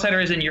whatever an outsider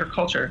is in your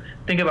culture,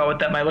 think about what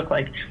that might look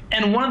like.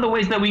 And one of the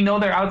ways that we know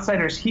they're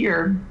outsiders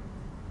here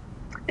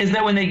is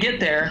that when they get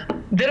there,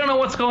 they don't know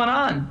what's going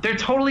on. They're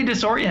totally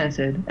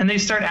disoriented, and they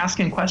start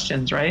asking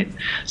questions, right?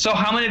 So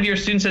how many of your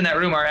students in that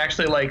room are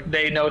actually, like,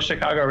 they know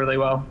Chicago really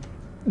well?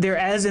 They're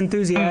as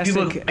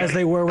enthusiastic as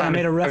they were when I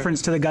made a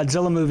reference to the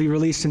Godzilla movie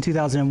released in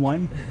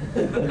 2001.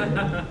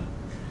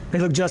 They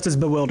look just as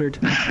bewildered.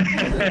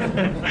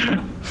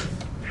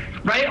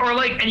 Right? Or,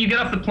 like, and you get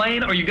off the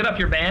plane or you get off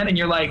your van and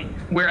you're like,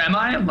 where am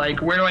I?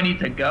 Like, where do I need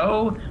to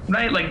go?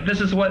 Right? Like,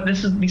 these are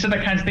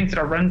the kinds of things that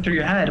are running through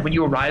your head when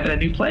you arrive at a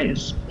new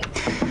place.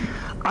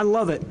 I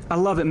love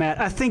it,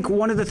 Matt. I think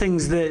one of the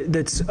things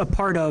that's a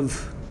part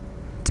of,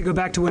 to go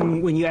back to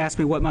when you asked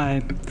me what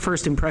my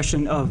first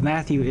impression of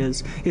Matthew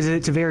is that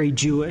it's very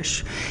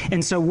Jewish.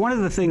 And so one of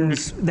the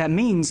things that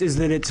means is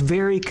that it's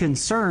very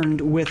concerned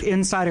with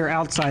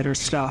insider-outsider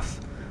stuff.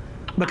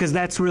 Because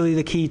that's really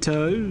the key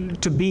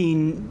to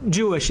being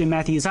Jewish in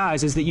Matthew's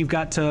eyes, is that you've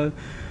got to,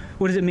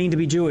 what does it mean to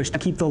be Jewish? To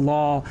keep the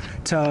law,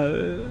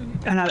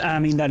 and I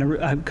mean that in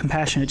a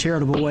compassionate,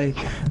 charitable way.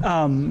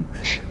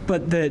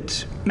 But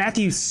that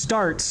Matthew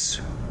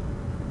starts,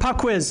 pop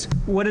quiz,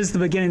 what is the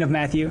beginning of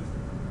Matthew?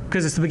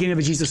 Because it's the beginning of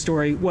a Jesus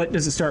story. What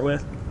does it start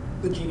with?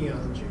 The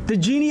genealogy. The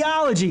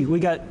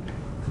genealogy.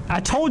 I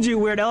told you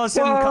we're at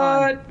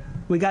LSMCon.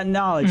 We got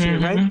knowledge here,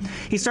 right?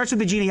 He starts with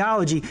the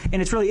genealogy,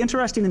 and it's really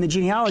interesting in the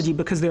genealogy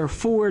because there are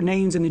 4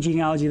 names in the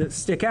genealogy that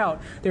stick out.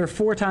 There are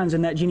 4 times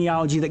in that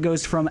genealogy that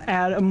goes from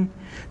Adam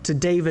to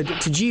David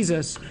to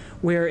Jesus,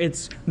 where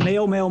it's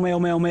male, male, male,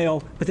 male,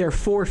 male, but there are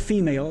 4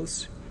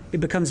 females.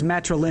 It becomes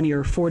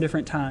matrilinear 4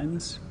 different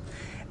times.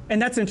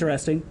 And that's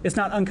interesting. It's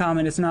not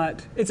uncommon. It's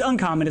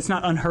uncommon. It's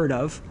not unheard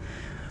of.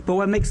 But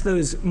what makes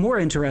those more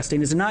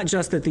interesting is not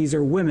just that these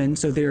are women,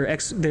 so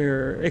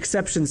they're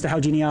exceptions to how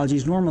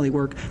genealogies normally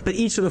work, but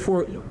each of the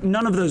 4,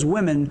 none of those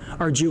women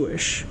are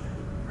Jewish,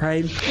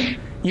 right?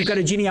 You've got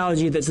a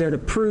genealogy that's there to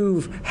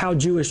prove how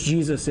Jewish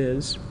Jesus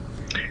is.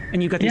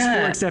 And you've got these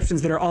 4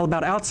 exceptions that are all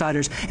about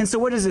outsiders. And so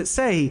what does it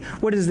say?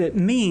 What does it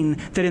mean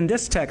that in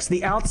this text,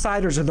 the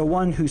outsiders are the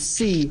one who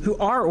see, who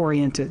are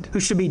oriented, who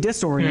should be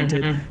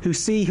disoriented, who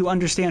see, who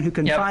understand, who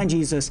can find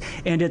Jesus.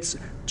 And it's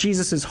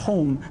Jesus'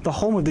 home, the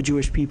home of the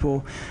Jewish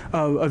people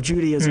of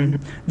Judaism,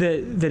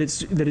 that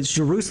it's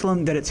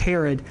Jerusalem, that it's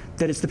Herod,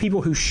 that it's the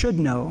people who should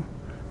know,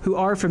 who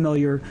are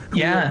familiar,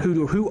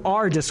 who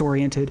are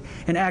disoriented.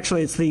 And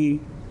actually it's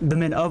the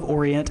men of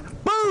Orient.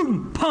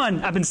 Boom!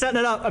 Pun! I've been setting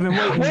it up. I've been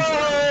waiting.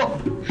 Whoa!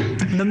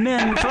 The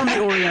men from the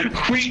Orient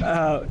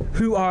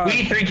who are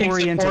we 3 kings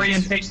oriented.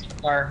 Orientation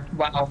are.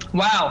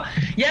 Wow.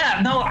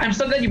 Yeah, no, I'm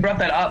so glad you brought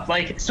that up.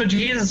 Like, so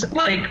Jesus,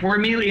 like, we're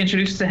immediately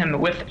introduced to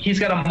him he's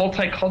got a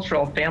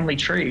multicultural family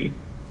tree,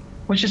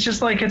 which is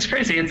just like, it's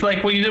crazy. It's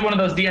like, well, you did one of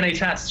those DNA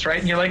tests, right?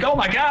 And you're like, oh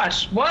my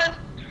gosh, what?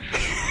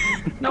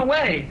 No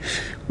way.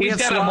 He's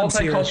got a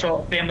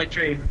multicultural family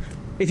tree.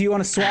 If you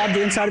want to swab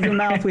the inside of your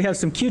mouth, we have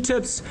some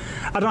Q-tips.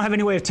 I don't have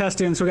any way of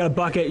testing them, so we got a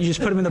bucket. You just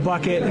put them in the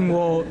bucket, and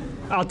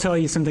I'll tell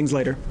you some things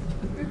later.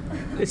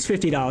 It's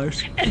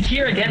 $50. And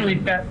here again,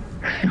 we've got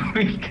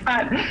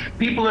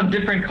people of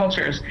different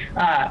cultures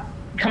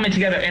coming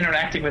together,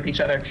 interacting with each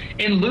other.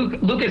 In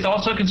Luke is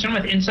also concerned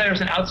with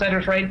insiders and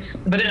outsiders, right?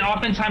 But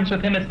oftentimes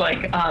with him, it's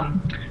like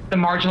the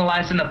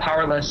marginalized and the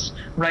powerless,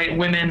 right?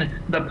 Women,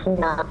 the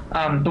poor,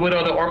 the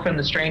widow, the orphan,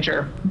 the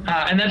stranger.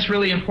 And that's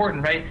really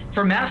important, right?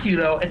 For Matthew,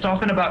 though, it's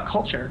often about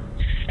culture.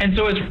 And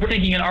so as we're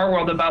thinking in our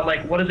world about,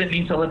 like, what does it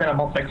mean to live in a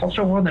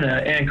multicultural world, in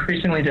an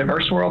increasingly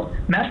diverse world,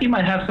 Matthew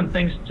might have some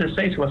things to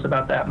say to us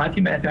about that.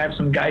 Matthew might have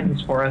some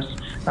guidance for us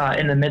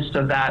in the midst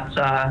of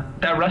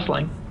that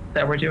wrestling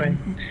that we're doing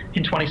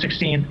in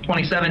 2016,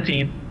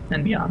 2017,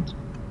 and beyond.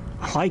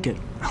 I like it.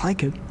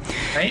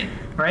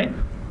 Right?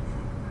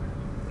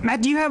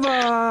 Matt, do you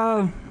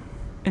have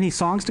any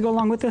songs to go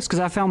along with this? Because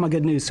I found my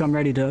good news, so I'm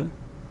ready to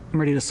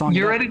song.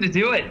 You're ready to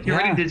do it. You're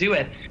ready to do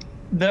it.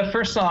 The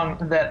first song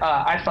that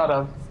I thought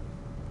of.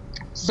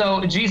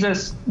 So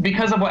Jesus,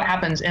 because of what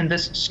happens in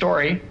this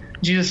story,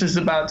 Jesus is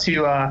about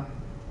to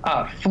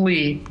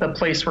flee the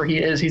place where he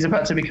is. He's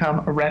about to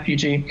become a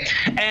refugee.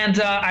 And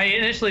I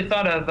initially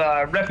thought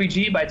of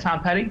Refugee by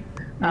Tom Petty.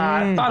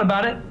 Thought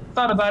about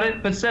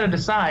it, but set it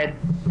aside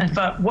and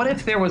thought, what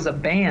if there was a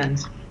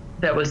band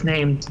that was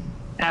named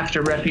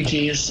after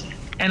refugees?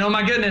 And oh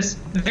my goodness,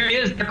 there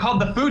is. They're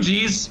called the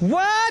Fugees.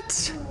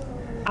 What?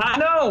 I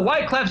know.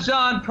 Wyclef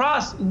Jean,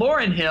 Prost,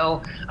 Lauryn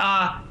Hill,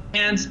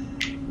 and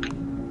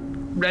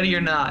Ready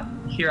or Not,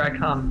 Here I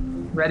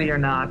Come. Ready or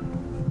Not,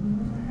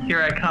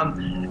 Here I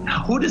Come.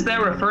 Who does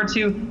that refer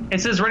to? It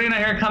says, "Ready or not,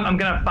 here I come. I'm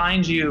gonna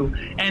find you."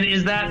 And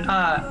is that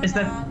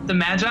the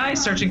Magi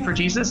searching for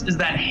Jesus? Is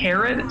that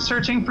Herod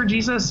searching for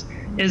Jesus?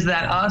 Is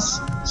that us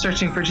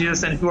searching for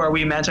Jesus? And who are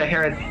we, Magi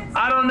Herod?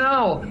 I don't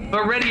know.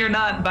 But "Ready or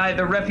Not" by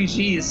the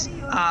Refugees,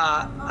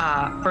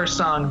 first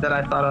song that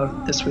I thought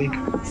of this week.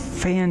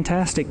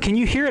 Fantastic. Can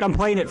you hear it? I'm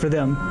playing it for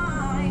them.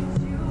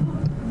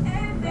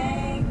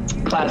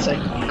 Classic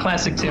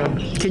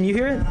tune. Can you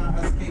hear it?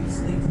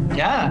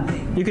 Yeah.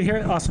 You can hear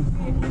it? Awesome.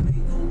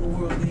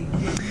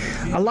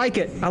 I like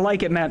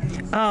it, Matt.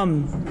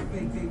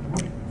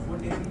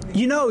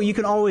 You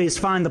can always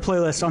find the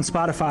playlist on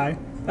Spotify.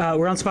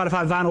 We're on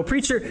Spotify, Vinyl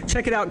Preacher.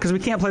 Check it out, because we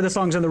can't play the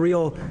songs on the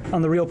real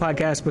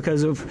podcast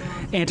because of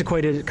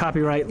antiquated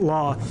copyright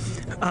law.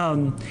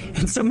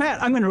 And so, Matt,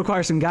 I'm going to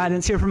require some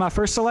guidance here for my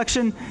first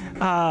selection.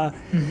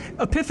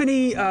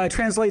 Epiphany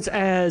translates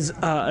as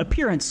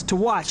appearance, to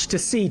watch, to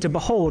see, to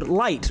behold,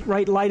 light,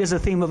 right? Light is a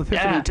theme of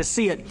Epiphany, to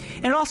see it.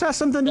 And it also has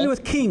something to do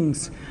with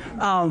kings.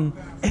 And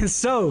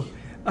so,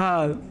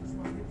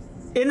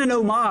 in an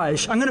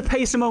homage, I'm going to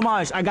pay some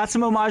homage. I got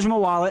some homage in my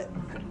wallet.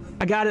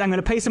 I got it. I'm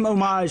going to pay some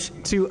homage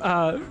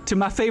to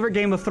my favorite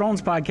Game of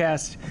Thrones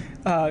podcast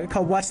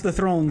called Watch the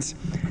Thrones,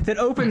 that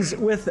opens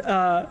with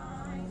a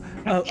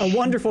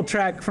wonderful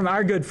track from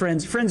our good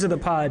friends of the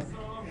pod,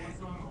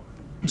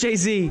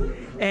 Jay-Z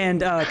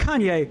and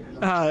Kanye,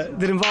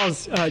 that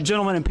involves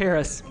Gentlemen in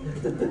Paris.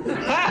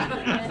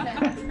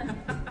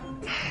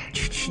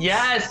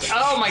 Yes.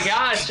 Oh my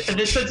gosh.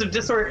 This sense of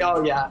disorder.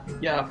 Oh yeah.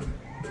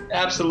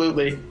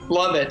 Absolutely.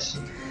 Love it.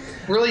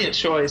 Brilliant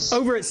choice.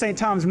 Over at St.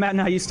 Tom's, Matt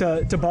and I used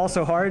to ball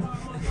so hard.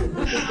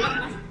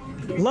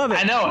 Love it.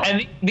 I know.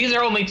 And these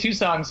are only 2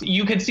 songs.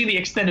 You can see the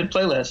extended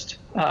playlist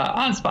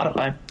on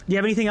Spotify. Do you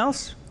have anything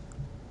else?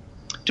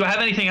 Do I have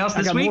anything else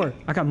this week?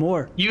 I got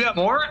more. You got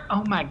more?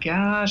 Oh my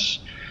gosh.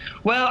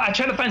 Well, I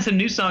tried to find some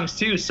new songs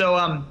too. So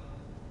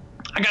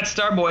I got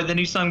Starboy, the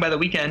new song by The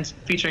Weeknd,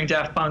 featuring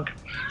Daft Punk,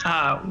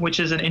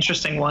 which is an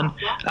interesting one.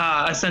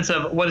 A sense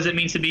of what does it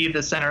mean to be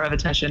the center of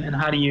attention, and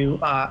how do you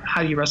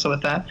wrestle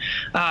with that?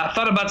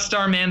 Thought about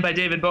Starman by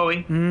David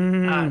Bowie.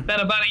 Been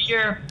about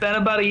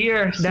a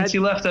year since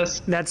you left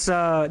us.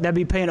 That'd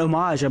be paying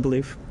homage, I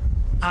believe.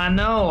 I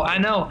know.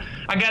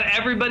 I got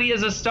Everybody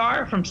Is a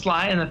Star from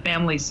Sly and the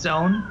Family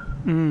Stone.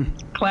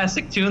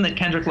 Classic tune that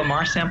Kendrick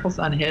Lamar samples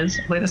on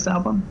his latest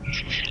album.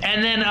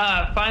 And then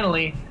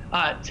finally,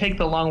 Take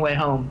the Long Way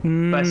Home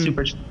by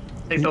Supertramp.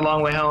 Take the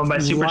Long Way Home by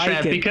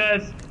Supertramp,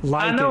 because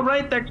I know,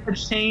 right? They're going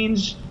to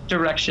change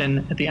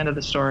direction at the end of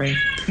the story.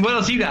 What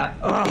else you got?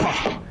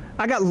 Oh,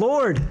 I got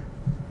Lord.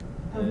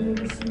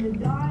 Royals?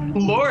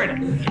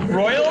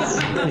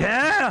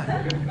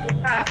 Yeah.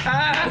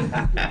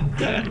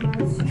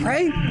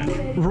 Right?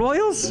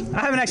 Royals? I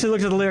haven't actually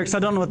looked at the lyrics. I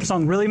don't know what the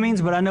song really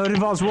means, but I know it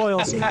involves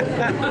royals. So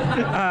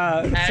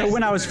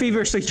when I was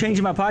feverishly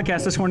changing my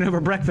podcast this morning over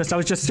breakfast, I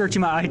was just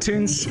searching my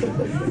iTunes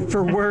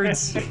for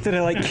words that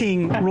are like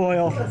king,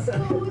 royal.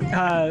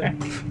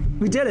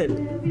 We did it.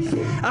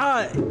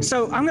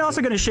 So I'm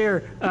also going to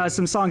share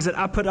some songs that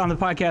I put on the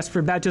podcast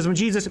for Baptism of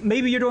Jesus.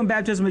 Maybe you're doing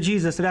Baptism of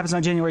Jesus. It happens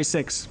on January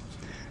 6th.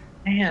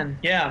 Man,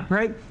 yeah.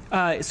 Right?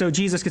 So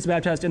Jesus gets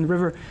baptized in the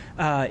river.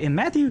 In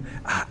Matthew,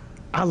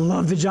 I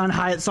love the John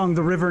Hyatt song,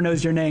 The River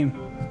Knows Your Name.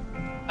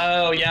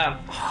 Oh, yeah.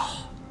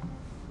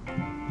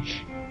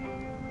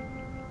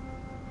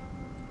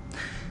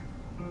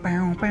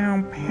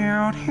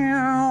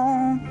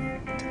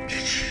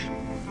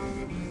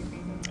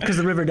 Because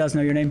the river does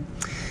know your name.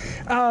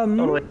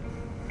 Totally.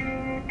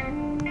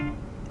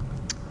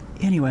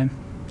 Anyway,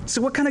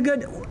 so what kind of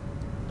good...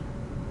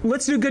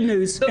 let's do good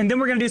news, and then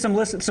we're going to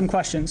do some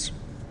questions.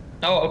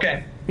 Oh,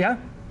 okay. Yeah?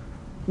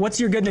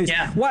 What's your good news?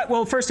 Yeah.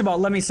 Well, first of all,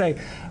 let me say,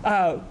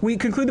 we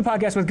conclude the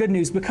podcast with good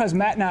news because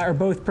Matt and I are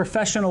both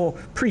professional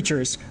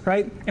preachers,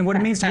 right? And what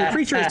it means to be a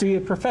preacher is to be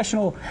a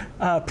professional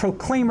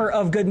proclaimer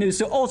of good news.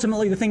 So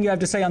ultimately, the thing you have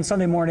to say on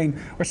Sunday morning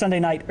or Sunday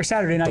night or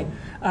Saturday night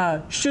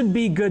should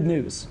be good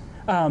news.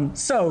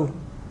 So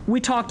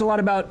we talked a lot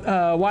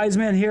about wise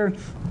men here,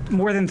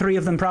 more than 3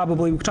 of them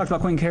probably. We talked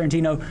about Quentin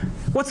Tarantino.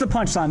 What's the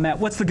punchline, Matt?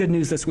 What's the good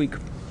news this week?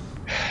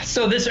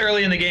 So this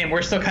early in the game,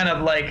 we're still kind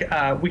of like,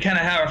 we kind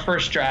of have our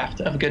first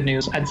draft of good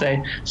news, I'd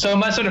say. So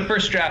my sort of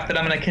first draft that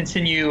I'm going to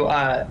continue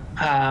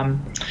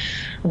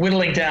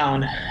whittling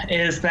down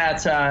is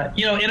that,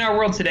 in our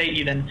world today,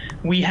 even,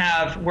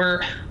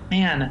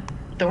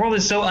 the world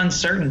is so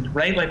uncertain,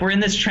 right? Like we're in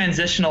this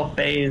transitional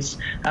phase,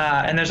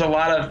 and there's a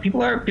lot of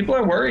people are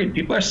worried,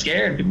 people are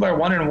scared, people are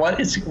wondering what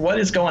is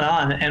going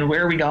on and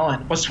where are we going?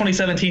 What's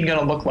 2017 going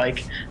to look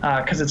like?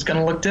 Because it's going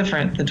to look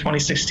different than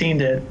 2016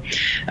 did.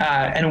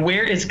 And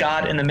where is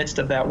God in the midst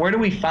of that? Where do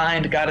we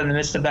find God in the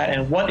midst of that?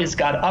 And what is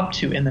God up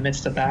to in the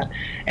midst of that?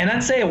 And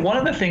I'd say one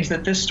of the things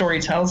that this story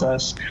tells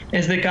us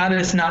is that God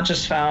is not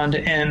just found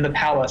in the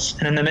palace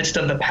and in the midst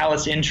of the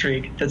palace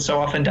intrigue that so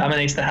often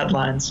dominates the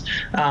headlines,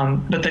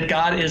 but that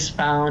God is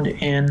found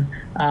in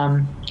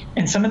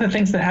some of the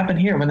things that happen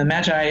here when the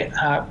Magi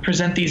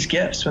present these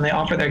gifts, when they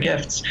offer their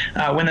gifts,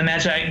 when the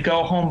Magi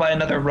go home by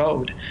another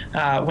road,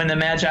 when the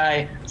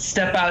Magi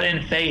step out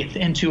in faith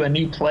into a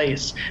new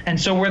place. And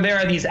so where there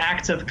are these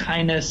acts of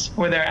kindness,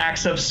 where there are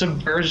acts of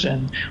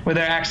subversion, where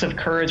there are acts of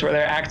courage, where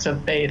there are acts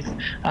of faith,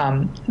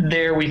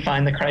 there we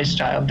find the Christ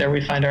child, there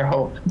we find our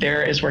hope.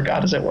 There is where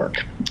God is at work.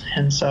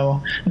 And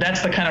so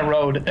that's the kind of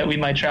road that we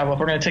might travel. If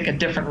we're going to take a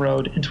different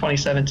road in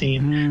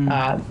 2017,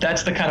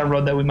 that's the kind of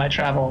road that we might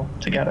travel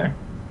together.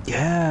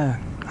 Yeah,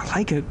 I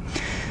like it.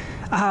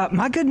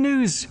 My good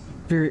news,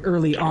 very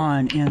early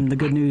on in the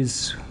good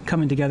news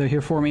coming together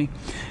here for me,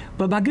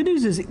 but my good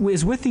news is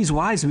with these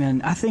wise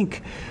men. I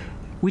think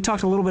we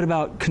talked a little bit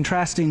about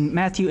contrasting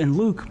Matthew and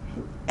Luke,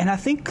 and I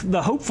think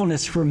the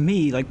hopefulness for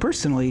me, like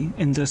personally,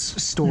 in this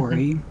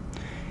story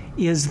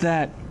is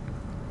that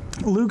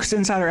Luke's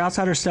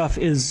insider-outsider stuff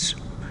is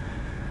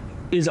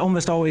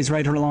almost always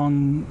right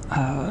along,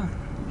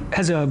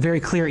 has a very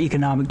clear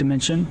economic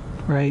dimension,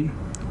 right?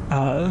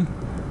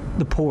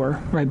 The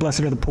poor, right?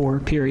 Blessed are the poor,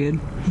 period.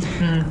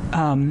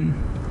 And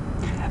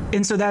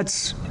so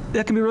that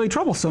can be really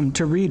troublesome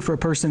to read for a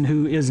person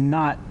who is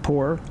not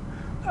poor,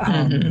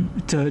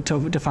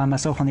 to find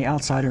myself on the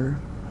outsider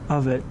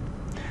of it,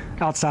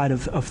 outside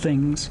of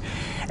things.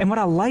 And what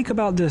I like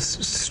about this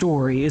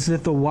story is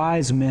that the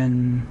wise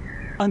men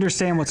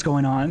understand what's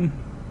going on,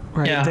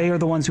 right? Yeah. They are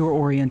the ones who are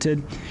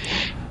oriented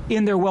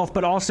in their wealth,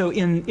 but also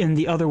in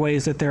the other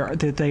ways that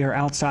they are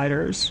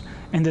outsiders,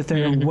 and that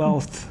their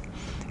wealth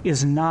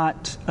is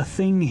not a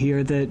thing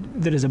here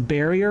that is a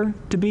barrier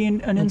to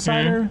being an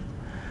insider.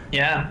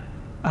 Yeah.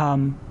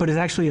 But is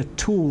actually a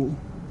tool,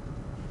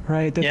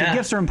 right? That the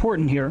gifts are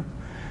important here.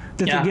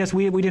 That the gifts,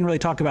 we didn't really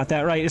talk about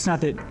that, right? It's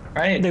not that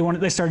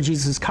they started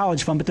Jesus'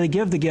 college fund, but they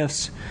give the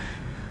gifts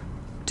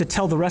to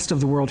tell the rest of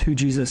the world who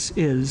Jesus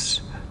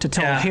is, to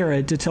tell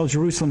Herod, to tell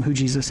Jerusalem who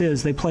Jesus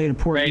is. They play an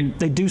important,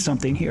 they do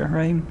something here,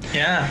 right?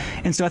 Yeah.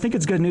 And so I think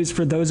it's good news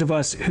for those of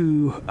us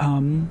who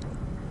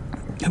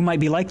might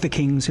be like the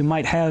kings, who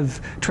might have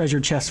treasure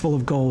chests full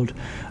of gold,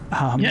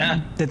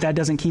 that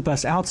doesn't keep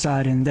us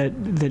outside, and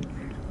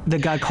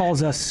that God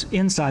calls us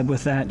inside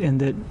with that, and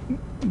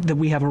that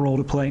we have a role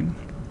to play.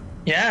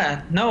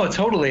 Yeah, no,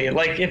 totally.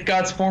 Like if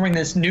God's forming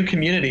this new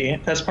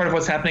community, that's part of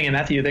what's happening in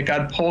Matthew, that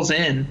God pulls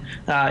in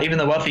even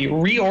the wealthy,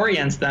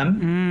 reorients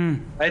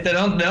them, right? They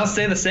don't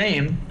stay the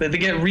same, but they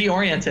get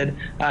reoriented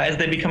as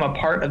they become a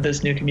part of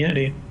this new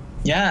community.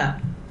 Yeah,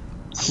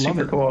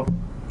 super cool.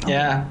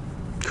 Yeah.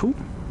 Cool.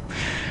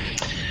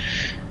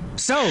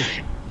 So,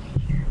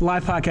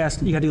 live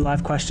podcast, you got to do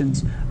live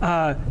questions.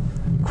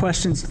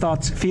 Questions,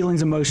 thoughts,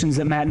 feelings, emotions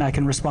that Matt and I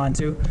can respond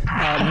to.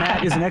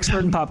 Matt is an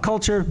expert in pop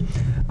culture.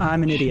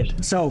 I'm an idiot.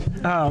 So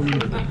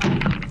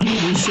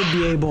we should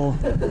be able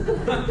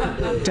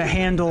to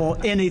handle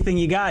anything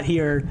you got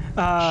here.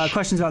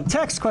 Questions about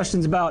text,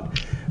 questions about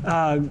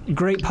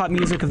great pop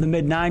music of the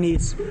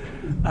mid-'90s,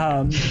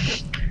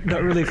 the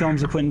early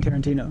films of Quentin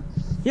Tarantino.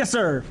 Yes,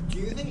 sir. Do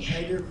you think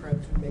Edgar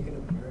Krentz would make an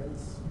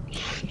appearance?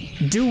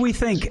 Do we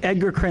think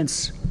Edgar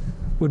Krentz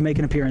would make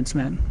an appearance,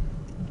 man?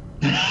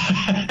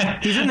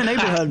 He's in the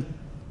neighborhood.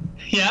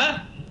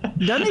 Yeah?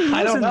 Doesn't he? He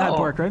lives in that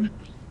park, right?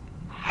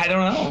 I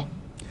don't know.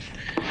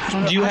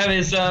 Do you have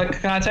his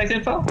contact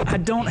info? I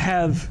don't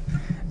have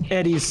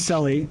Eddie's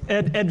celly.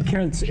 Ed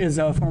Krentz is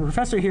a former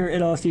professor here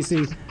at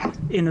LSTC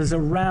and is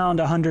around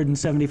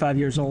 175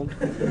 years old.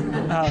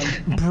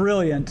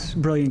 Brilliant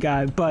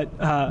guy.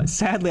 But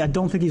sadly, I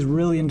don't think he's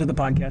really into the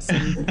podcast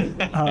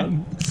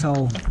scene.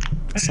 So,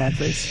 sad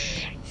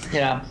face.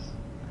 Yeah.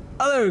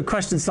 Other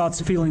questions, thoughts,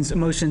 feelings,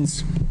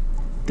 emotions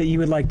that you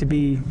would like to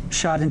be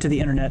shot into the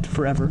internet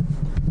forever?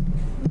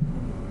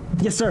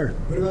 Yes, sir.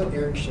 What about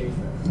Eric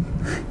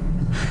Schaefer?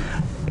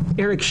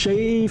 Eric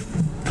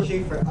Schaefer?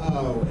 Schaefer.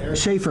 Oh, Eric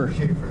Schaefer.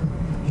 Schaefer.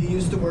 He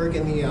used to work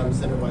in the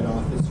center-wide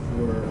office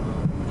for,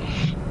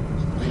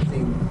 I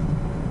think,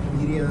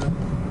 media.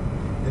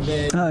 And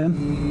then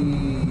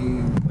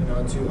he went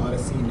on to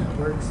Odyssey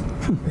Networks.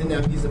 And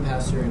now he's a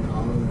pastor in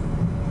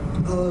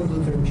Olive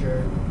Lutheran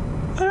Church.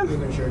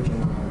 Lutheran Church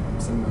in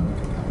Santa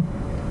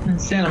Monica.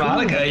 Santa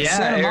Monica, yeah,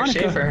 Santa Eric Monica.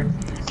 Schaefer.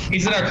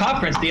 He's at our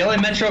conference, the LA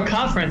Metro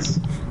Conference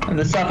of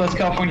the Southwest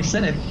California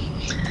Synod.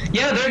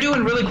 Yeah, they're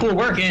doing really cool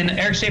work. And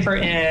Eric Schaefer,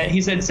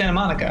 he's at Santa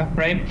Monica,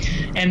 right?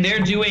 And they're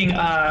doing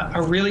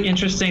a really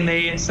interesting,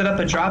 they set up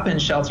a drop-in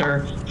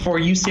shelter for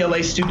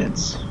UCLA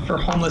students, for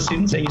homeless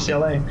students at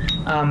UCLA.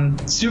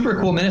 Super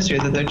cool ministry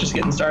that they're just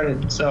getting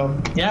started. So,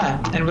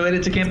 yeah, and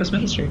related to campus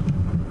ministry.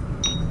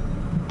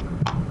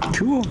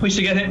 Cool. We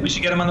should get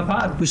him on the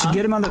pod. We should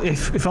get him on the.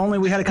 If only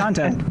we had a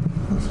contact.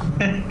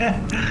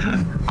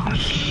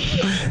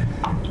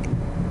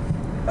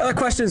 Other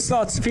questions,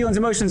 thoughts, feelings,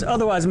 emotions.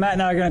 Otherwise, Matt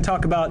and I are going to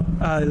talk about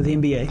the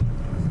NBA.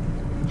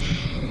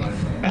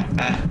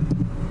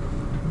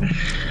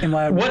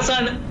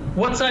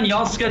 What's on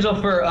y'all's schedule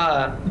for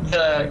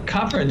the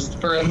conference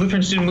for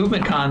Lutheran Student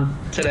Movement Con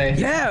today?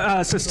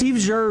 Yeah, so Steve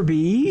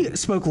Zerby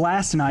spoke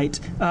last night.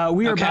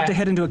 We are about to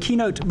head into a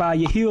keynote by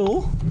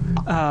Yehiel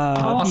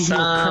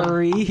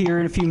Curry here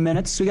in a few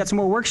minutes. So we got some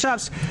more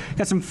workshops,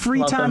 got some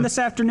free time this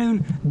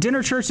afternoon,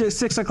 dinner church at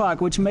 6 o'clock,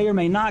 which may or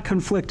may not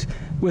conflict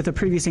with a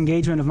previous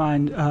engagement of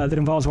mine that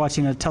involves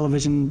watching a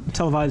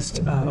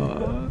televised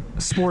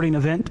sporting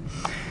event.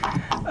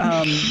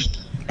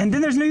 And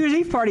then there's New Year's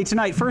Eve party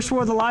tonight. First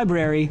floor of the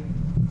library.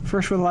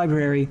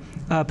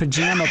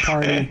 Pajama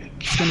party.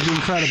 It's going to be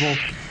incredible.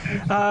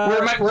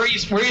 Where are you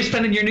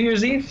spending your New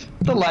Year's Eve?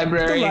 The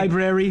library. The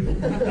library.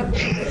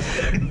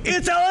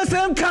 It's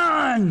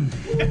LSMCon!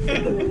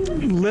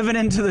 Living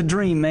into the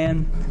dream,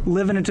 man.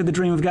 Living into the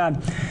dream of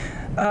God.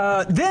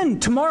 Then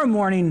tomorrow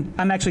morning,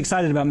 I'm actually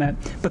excited about, Matt,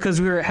 because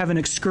we're having an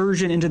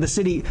excursion into the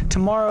city.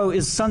 Tomorrow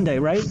is Sunday,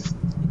 right?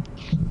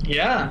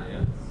 Yeah.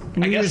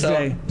 New Year's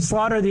Day.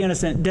 Slaughter the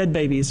innocent, dead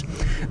babies.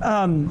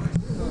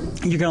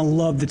 You're going to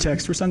love the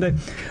text for Sunday.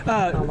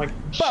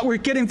 But we're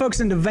getting folks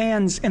into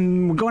vans,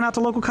 and we're going out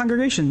to local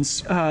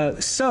congregations.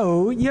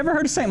 So, you ever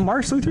heard of St.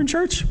 Mark's Lutheran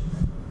Church?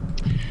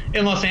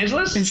 In Los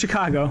Angeles? In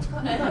Chicago.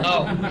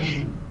 Oh.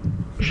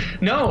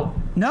 No.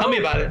 Tell me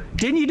about it.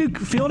 Didn't you do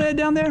field ed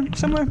down there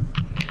somewhere?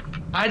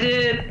 I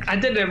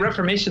did a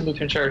Reformation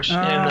Lutheran Church in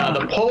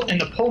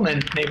the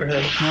Pullman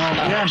neighborhood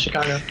of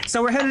Chicago.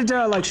 So we're headed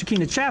to like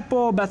Shekinah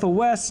Chapel, Bethel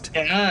West,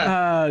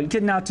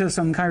 getting out to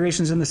some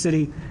congregations in the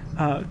city.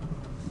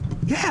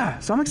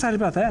 So I'm excited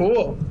about that.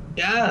 Cool.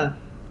 Yeah.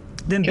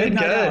 Then big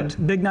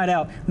night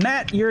out.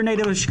 Matt, you're a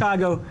native of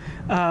Chicago.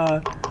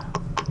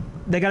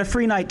 They got a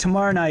free night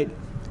tomorrow night,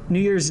 New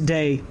Year's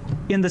Day,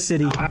 in the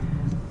city.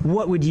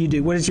 What would you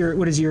do? What is your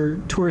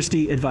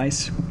touristy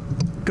advice?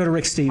 Go to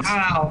Rick Steves.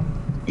 Wow.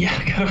 Yeah,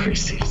 go to Rick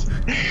Steves.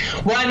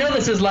 Well, I know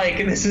this is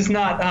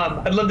not.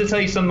 I'd love to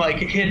tell you some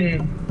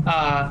hidden.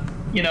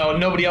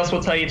 Nobody else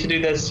will tell you to do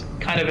this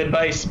kind of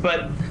advice,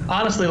 but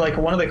honestly,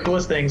 one of the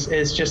coolest things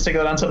is just to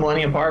go down to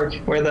Millennium Park,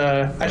 where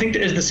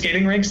is the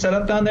skating rink set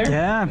up down there.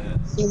 Yeah.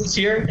 This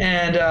year,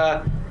 and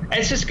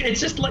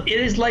it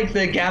is like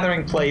the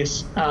gathering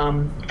place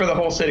for the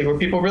whole city, where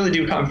people really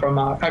do come from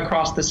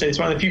across the city. It's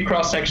one of the few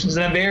cross sections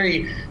in a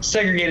very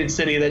segregated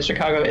city that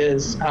Chicago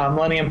is.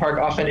 Millennium Park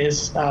often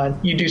is.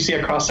 You do see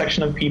a cross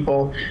section of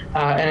people,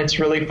 and it's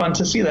really fun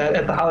to see that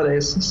at the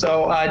holidays.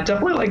 So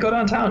definitely go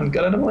downtown,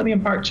 go down to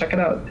Millennium Park, check it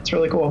out. It's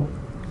really cool.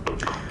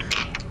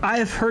 I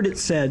have heard it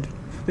said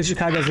that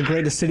Chicago is the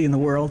greatest city in the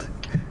world.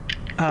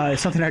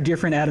 It's something our dear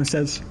friend Adam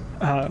says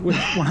with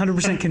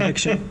 100%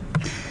 conviction.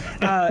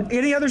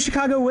 Any other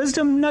Chicago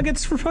wisdom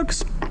nuggets for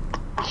folks?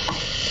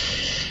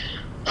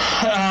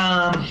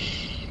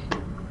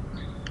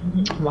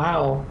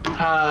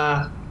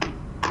 Wow.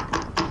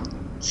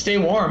 Stay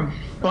warm.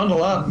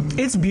 Bundle up.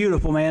 It's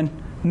beautiful, man.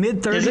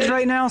 Mid-30s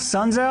right now.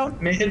 Sun's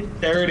out.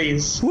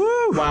 Mid-30s.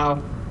 Woo!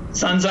 Wow.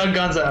 Sun's out,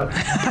 guns out.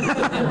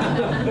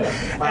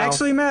 Wow.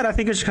 Actually, Matt, I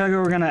think in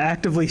Chicago we're going to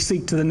actively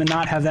seek to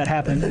not have that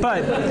happen.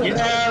 But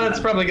yeah, that's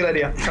probably a good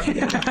idea.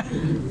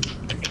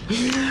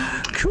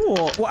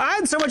 Cool. Well, I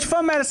had so much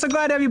fun, Matt. I'm so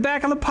glad to have you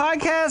back on the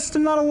podcast.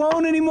 I'm not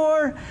alone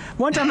anymore.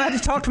 One time I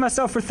had to talk to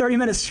myself for 30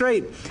 minutes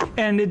straight,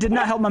 and it did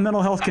not help my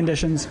mental health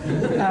conditions.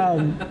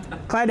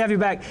 Glad to have you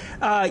back.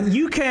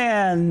 You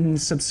can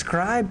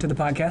subscribe to the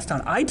podcast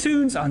on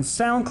iTunes, on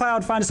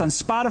SoundCloud. Find us on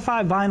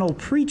Spotify, Vinyl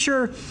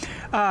Preacher.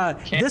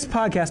 This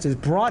podcast is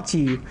brought to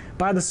you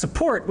by the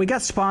support. We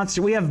got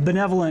sponsored. We have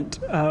benevolent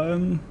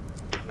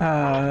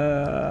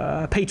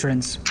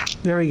patrons.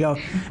 There we go.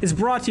 It's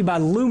brought to you by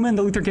Lumen,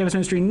 the Lutheran Campus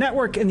Ministry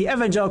Network, and the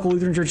Evangelical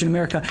Lutheran Church in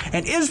America,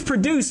 and is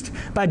produced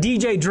by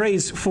DJ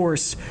Dre's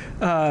Force,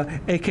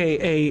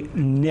 a.k.a.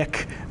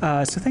 Nick.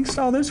 So thanks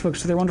to all those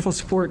folks for their wonderful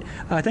support.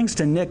 Thanks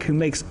to Nick, who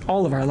makes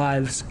all of our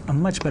lives a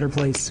much better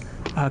place,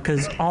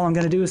 because all I'm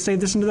going to do is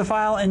save this into the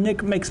file, and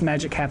Nick makes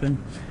magic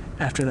happen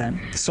after that.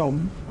 So,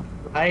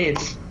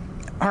 right.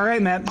 All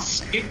right,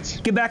 Matt.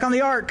 Get back on the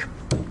ark.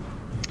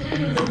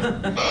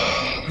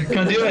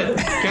 Gonna do it.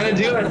 Gonna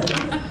do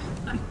it.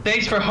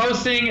 Thanks for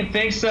hosting.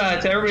 Thanks to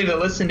everybody that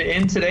listened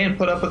in today and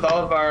put up with all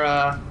of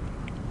our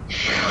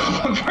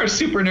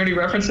super nerdy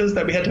references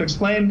that we had to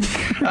explain.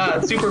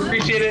 Super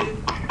appreciate it.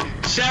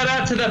 Shout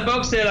out to the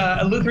folks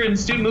at Lutheran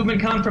Student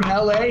Movement Con from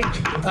LA,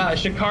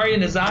 Shakari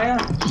and Isaiah.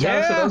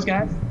 Shout out to those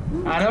guys.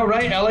 I know,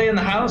 right? LA in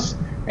the house.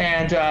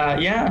 And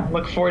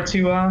look forward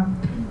to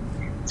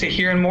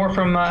hearing more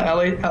from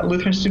LA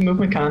Lutheran Student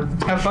Movement Con.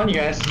 Have fun, you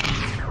guys.